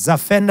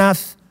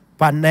Zaphenath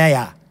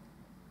Paneah,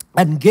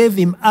 and gave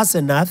him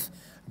Asenath,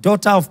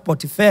 daughter of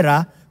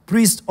Potiphera,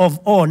 priest of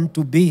On,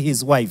 to be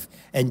his wife.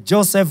 And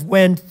Joseph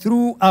went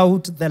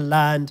throughout the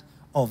land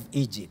of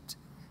Egypt.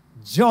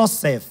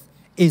 Joseph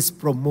is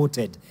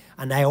promoted.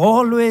 And I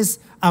always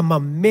am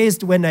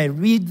amazed when I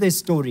read this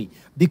story,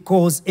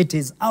 because it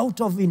is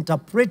out of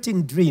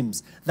interpreting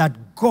dreams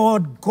that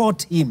God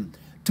got him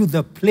to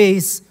the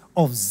place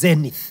of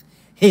zenith,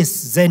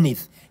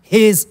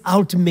 his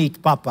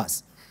ultimate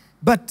purpose.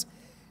 But,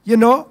 you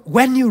know,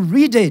 when you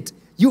read it,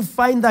 you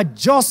find that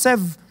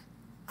Joseph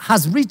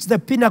has reached the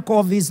pinnacle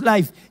of his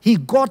life. He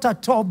got a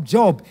top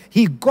job.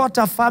 He got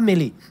a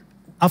family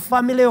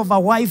of a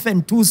wife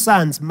and 2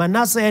 sons,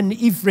 Manasseh and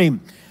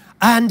Ephraim.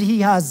 And he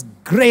has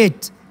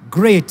great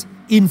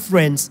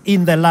influence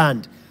in the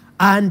land.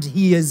 And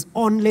he is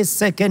only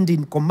second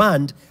in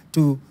command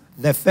to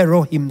the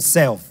Pharaoh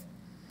himself.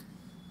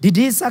 Did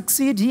he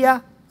succeed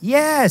here?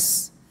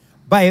 Yes,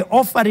 by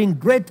offering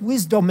great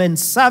wisdom and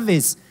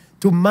service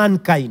to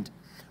mankind.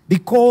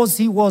 Because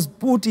he was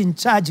put in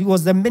charge, he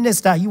was the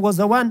minister, he was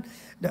the one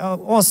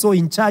also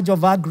in charge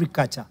of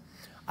agriculture.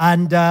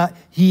 And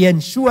he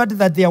ensured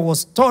that there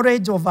was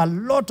storage of a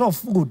lot of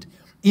food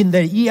in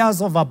the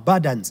years of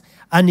abundance.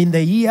 And in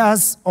the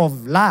years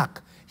of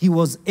lack, he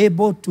was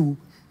able to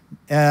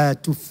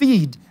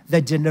feed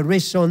the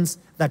generations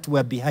that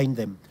were behind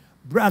them.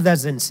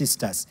 Brothers and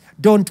sisters,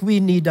 don't we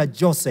need a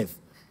Joseph?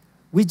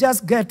 We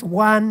just get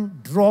one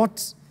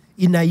drought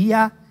in a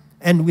year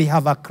and we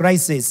have a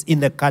crisis in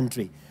the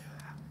country.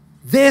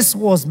 This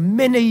was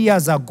many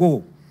years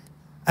ago.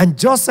 And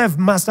Joseph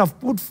must have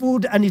put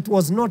food and it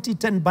was not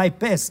eaten by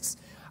pests.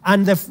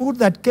 And the food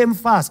that came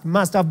first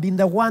must have been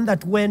the one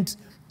that went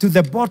to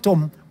the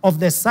bottom of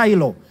the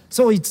silo.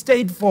 So it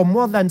stayed for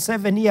more than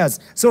 7 years.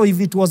 So if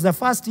it was the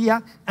first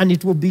year and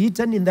it will be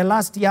eaten in the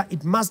last year,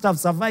 it must have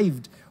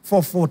survived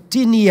for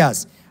 14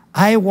 years.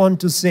 I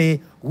want to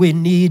say we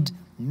need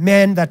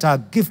men that are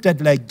gifted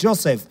like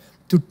Joseph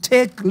to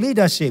take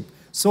leadership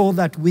so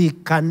that we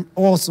can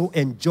also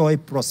enjoy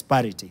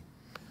prosperity.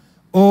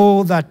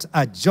 Oh, that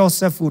a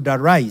Joseph would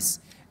arise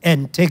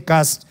and take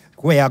us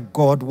where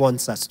God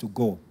wants us to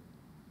go.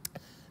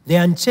 The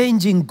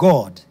unchanging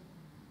God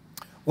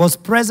was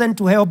present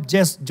to help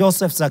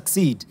Joseph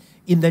succeed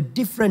in the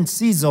different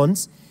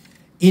seasons,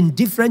 in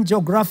different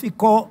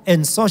geographical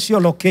and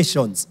social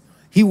locations.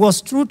 He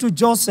was true to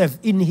Joseph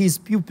in his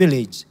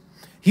pupillage.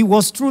 He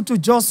was true to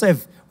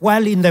Joseph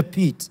while in the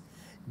pit.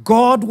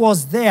 God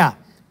was there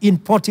in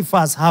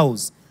Potiphar's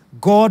house.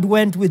 God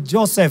went with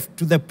Joseph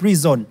to the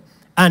prison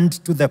and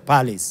to the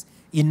palace.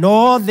 In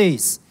all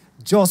this,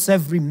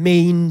 Joseph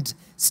remained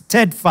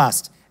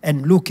steadfast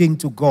and looking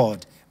to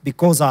God,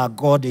 because our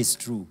God is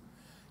true.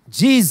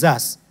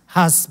 Jesus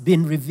has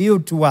been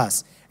revealed to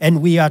us,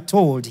 and we are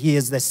told he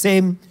is the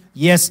same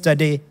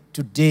yesterday,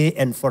 today,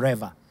 and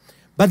forever.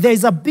 But there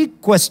is a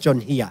big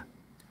question here.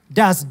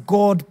 Does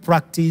God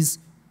practice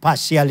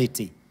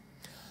partiality?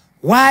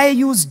 Why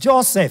use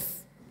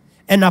Joseph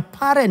and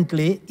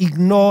apparently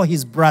ignore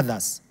his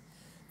brothers?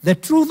 The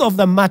truth of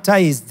the matter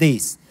is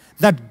this,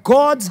 that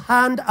God's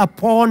hand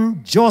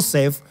upon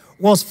Joseph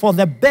was for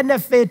the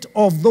benefit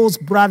of those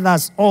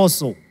brothers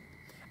also,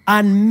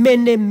 and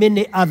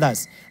many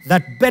others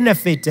that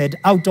benefited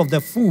out of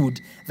the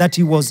food that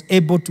he was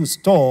able to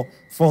store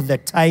for the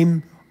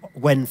time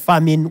when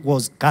famine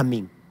was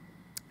coming.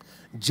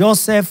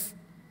 Joseph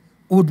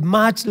would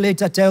much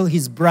later tell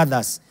his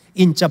brothers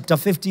in chapter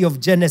 50 of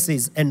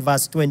Genesis and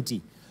verse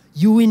 20,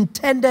 "You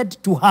intended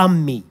to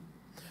harm me,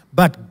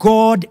 but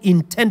God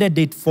intended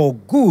it for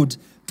good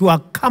to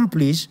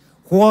accomplish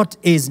what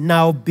is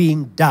now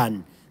being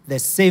done, the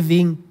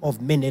saving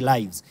of many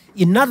lives."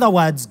 In other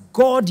words,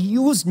 God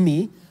used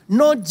me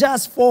not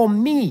just for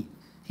me.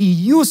 He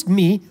used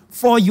me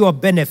for your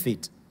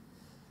benefit.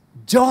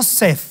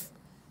 Joseph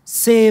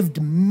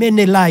saved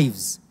many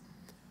lives.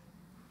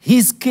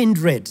 His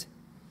kindred,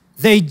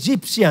 the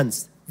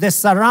Egyptians, the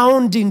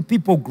surrounding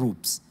people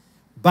groups,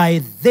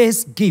 by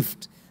this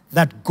gift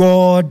that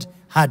God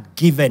had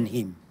given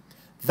him.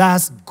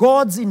 Thus,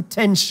 God's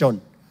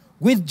intention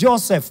with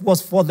Joseph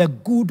was for the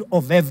good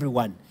of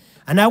everyone.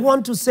 And I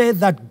want to say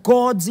that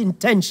God's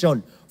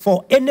intention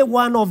for any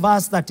one of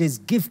us that is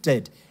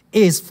gifted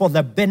is for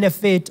the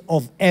benefit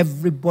of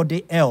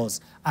everybody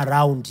else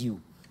around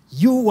you.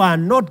 You are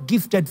not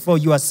gifted for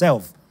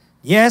yourself.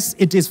 Yes,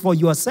 it is for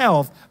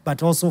yourself,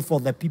 but also for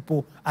the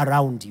people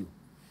around you.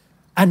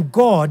 And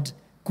God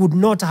could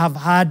not have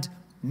had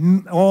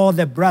all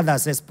the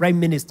brothers as prime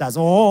ministers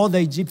or all the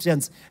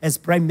Egyptians as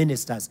prime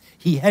ministers.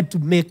 He had to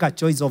make a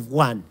choice of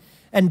one.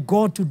 And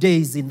God today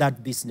is in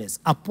that business,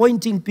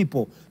 appointing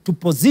people to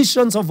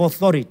positions of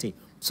authority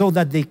so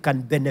that they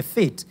can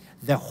benefit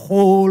the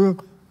whole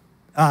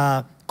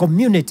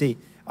community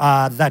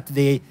that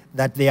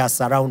they are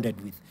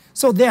surrounded with.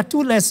 So there are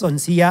two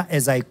lessons here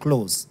as I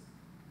close.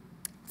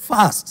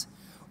 First,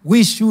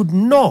 we should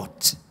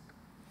not,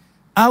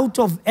 out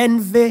of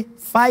envy,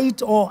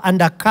 fight or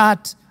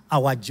undercut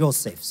our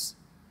Josephs.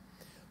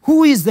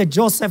 Who is the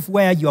Joseph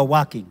where you are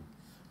working?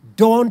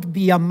 Don't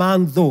be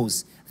among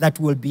those that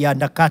will be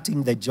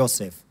undercutting the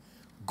Joseph.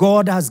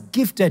 God has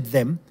gifted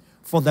them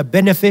for the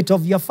benefit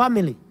of your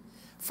family,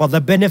 for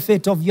the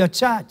benefit of your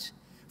church,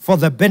 for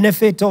the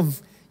benefit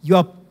of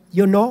your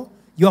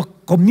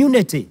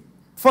community,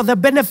 for the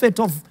benefit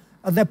of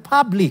the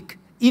public,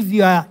 if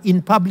you are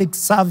in public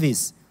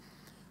service,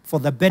 for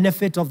the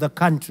benefit of the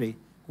country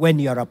when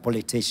you are a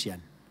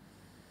politician.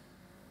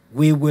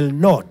 We will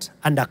not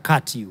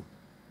undercut you,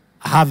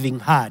 having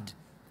heard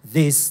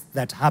this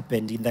that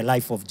happened in the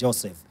life of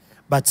Joseph.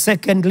 But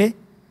secondly,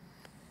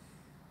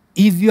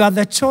 if you are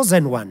the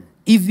chosen one,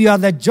 if you are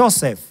the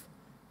Joseph,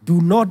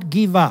 do not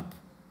give up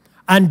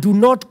and do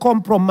not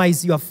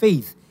compromise your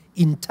faith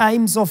in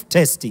times of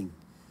testing.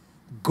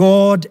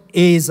 God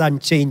is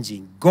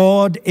unchanging.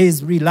 God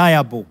is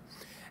reliable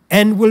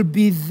and will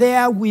be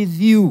there with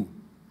you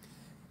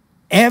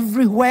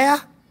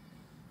everywhere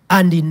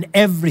and in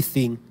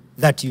everything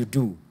that you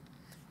do.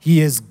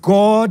 He is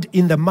God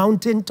in the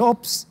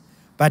mountaintops,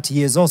 but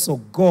he is also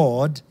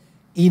God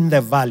in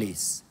the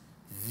valleys.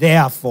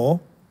 Therefore,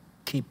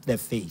 keep the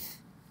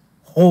faith.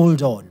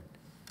 Hold on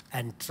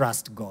and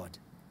trust God.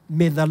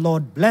 May the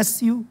Lord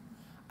bless you,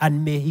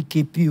 and may he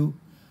keep you,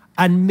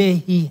 and may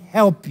he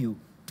help you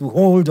to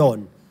hold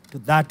on to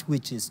that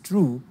which is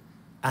true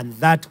and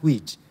that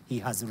which he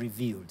has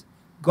revealed.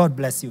 God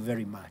bless you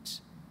very much.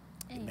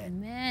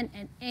 Amen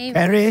and amen.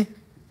 Perry,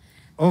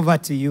 over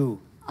to you.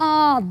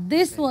 Oh,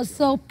 this was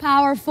so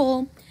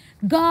powerful.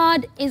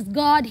 God is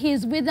God. He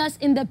is with us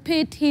in the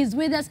pit. He is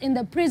with us in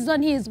the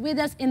prison. He is with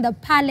us in the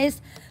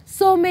palace.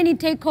 So many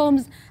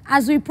take-homes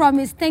as we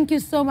promised. Thank you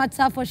so much,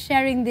 sir, for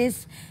sharing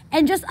this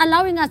and just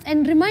allowing us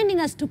and reminding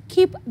us to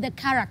keep the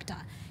character.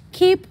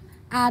 Keep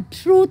our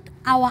truth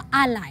our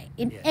ally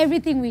in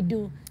everything we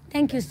do.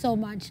 Thank you so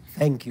much.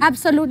 Thank you.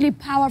 Absolutely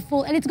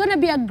powerful. And it's going to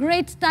be a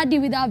great study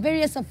with our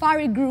various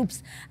safari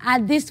groups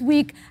this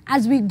week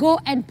as we go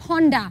and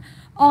ponder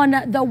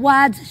on the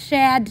words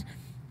shared.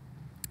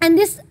 And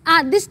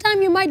this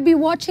time you might be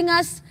watching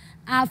us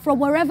from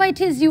wherever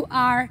it is you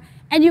are,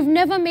 and you've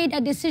never made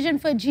a decision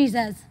for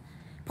Jesus.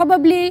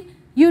 Probably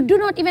you do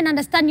not even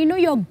understand. You know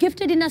you're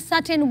gifted in a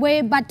certain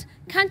way, but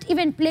can't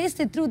even place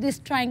it through these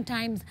trying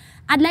times.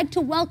 I'd like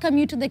to welcome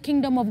you to the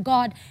kingdom of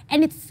God.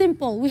 And it's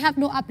simple. We have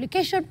no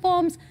application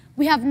forms.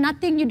 We have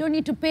nothing. You don't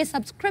need to pay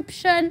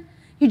subscription.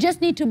 You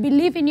just need to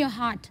believe in your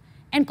heart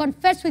and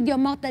confess with your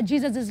mouth that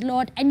Jesus is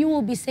Lord, and you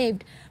will be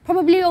saved.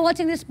 Probably you're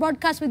watching this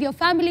broadcast with your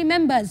family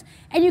members,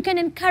 and you can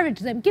encourage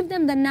them. Give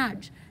them the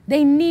nudge.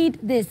 They need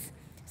this.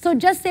 So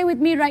just say with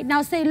me right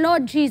now, say,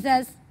 Lord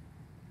Jesus,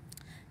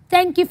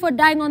 thank you for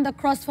dying on the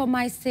cross for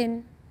my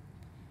sin.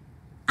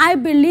 I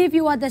believe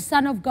you are the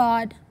Son of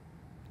God,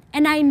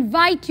 and I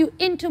invite you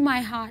into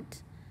my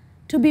heart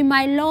to be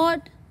my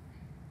Lord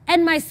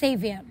and my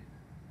Savior.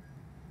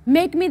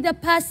 Make me the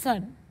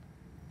person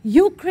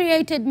you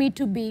created me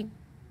to be.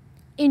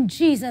 In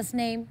Jesus'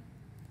 name,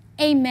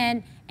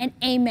 amen and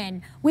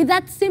amen. With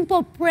that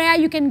simple prayer,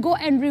 you can go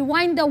and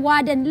rewind the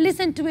word and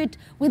listen to it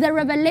with a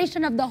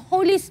revelation of the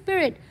Holy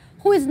Spirit,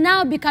 who is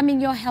now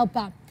becoming your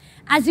helper.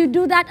 As you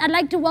do that, I'd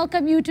like to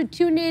welcome you to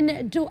tune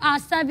in to our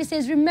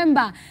services.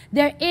 Remember,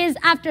 there is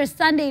After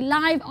Sunday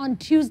live on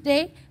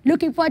Tuesday.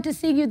 Looking forward to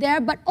seeing you there.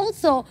 But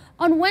also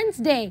on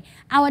Wednesday,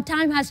 our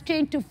time has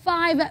changed to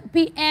 5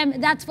 p.m.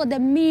 That's for the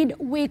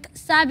midweek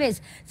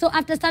service. So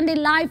After Sunday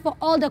live for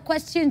all the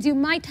questions you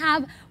might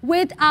have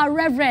with our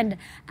Reverend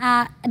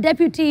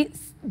Deputy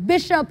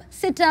Bishop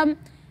CITAM,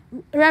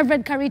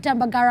 Rev.Dr Karita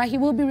Mbagara. He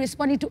will be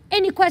responding to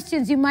any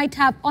questions you might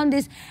have on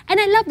this. And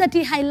I love that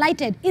he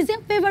highlighted, is there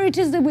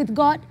favoritism with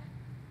God?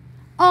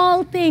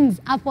 All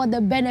things are for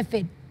the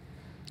benefit.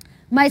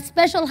 My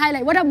special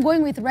highlight, what I'm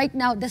going with right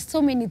now, there's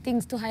so many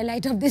things to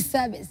highlight of this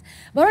service.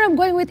 But what I'm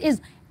going with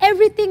is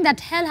everything that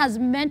hell has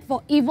meant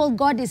for evil,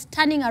 God is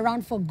turning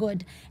around for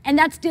good. And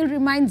that still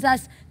reminds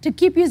us to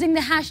keep using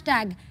the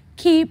hashtag,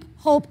 keep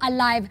hope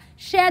alive.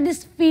 Share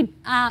this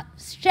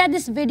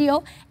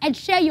video and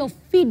share your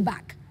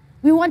feedback.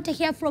 We want to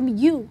hear from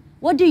you.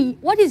 What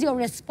is your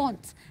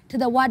response to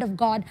the Word of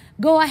God?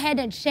 Go ahead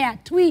and share.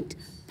 Tweet,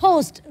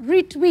 post,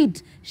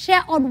 retweet,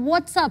 share on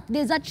WhatsApp.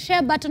 There's that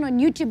share button on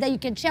YouTube that you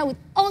can share with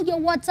all your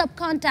WhatsApp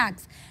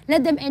contacts.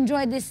 Let them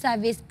enjoy this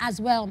service as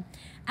well.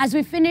 As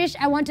we finish,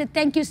 I want to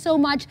thank you so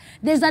much.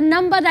 There's a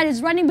number that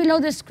is running below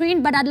the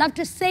screen, but I'd love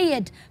to say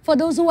it for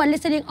those who are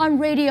listening on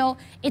radio.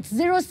 It's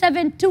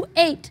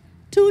 0728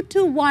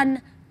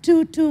 221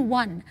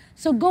 221.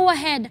 So go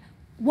ahead,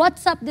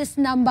 WhatsApp this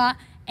number,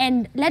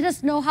 and let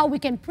us know how we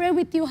can pray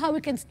with you, how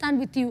we can stand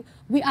with you.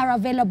 We are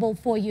available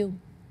for you.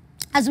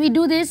 As we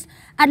do this,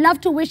 I'd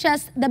love to wish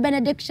us the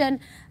benediction,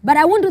 but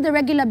I won't do the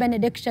regular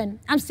benediction.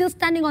 I'm still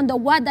standing on the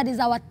word that is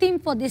our theme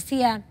for this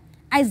year,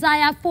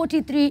 Isaiah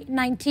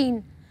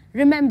 43:19.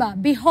 Remember,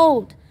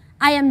 behold,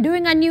 I am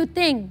doing a new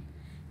thing.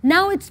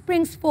 Now it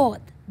springs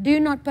forth. Do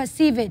you not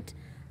perceive it?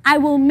 I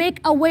will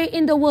make a way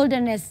in the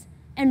wilderness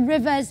and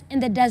rivers in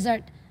the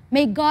desert.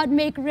 May God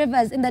make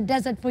rivers in the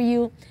desert for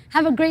you.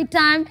 Have a great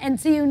time and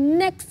see you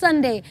next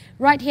Sunday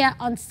right here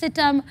on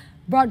CITAM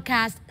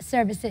Broadcast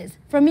Services.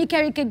 From me,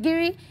 Karita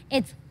Mbagara,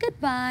 it's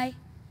goodbye.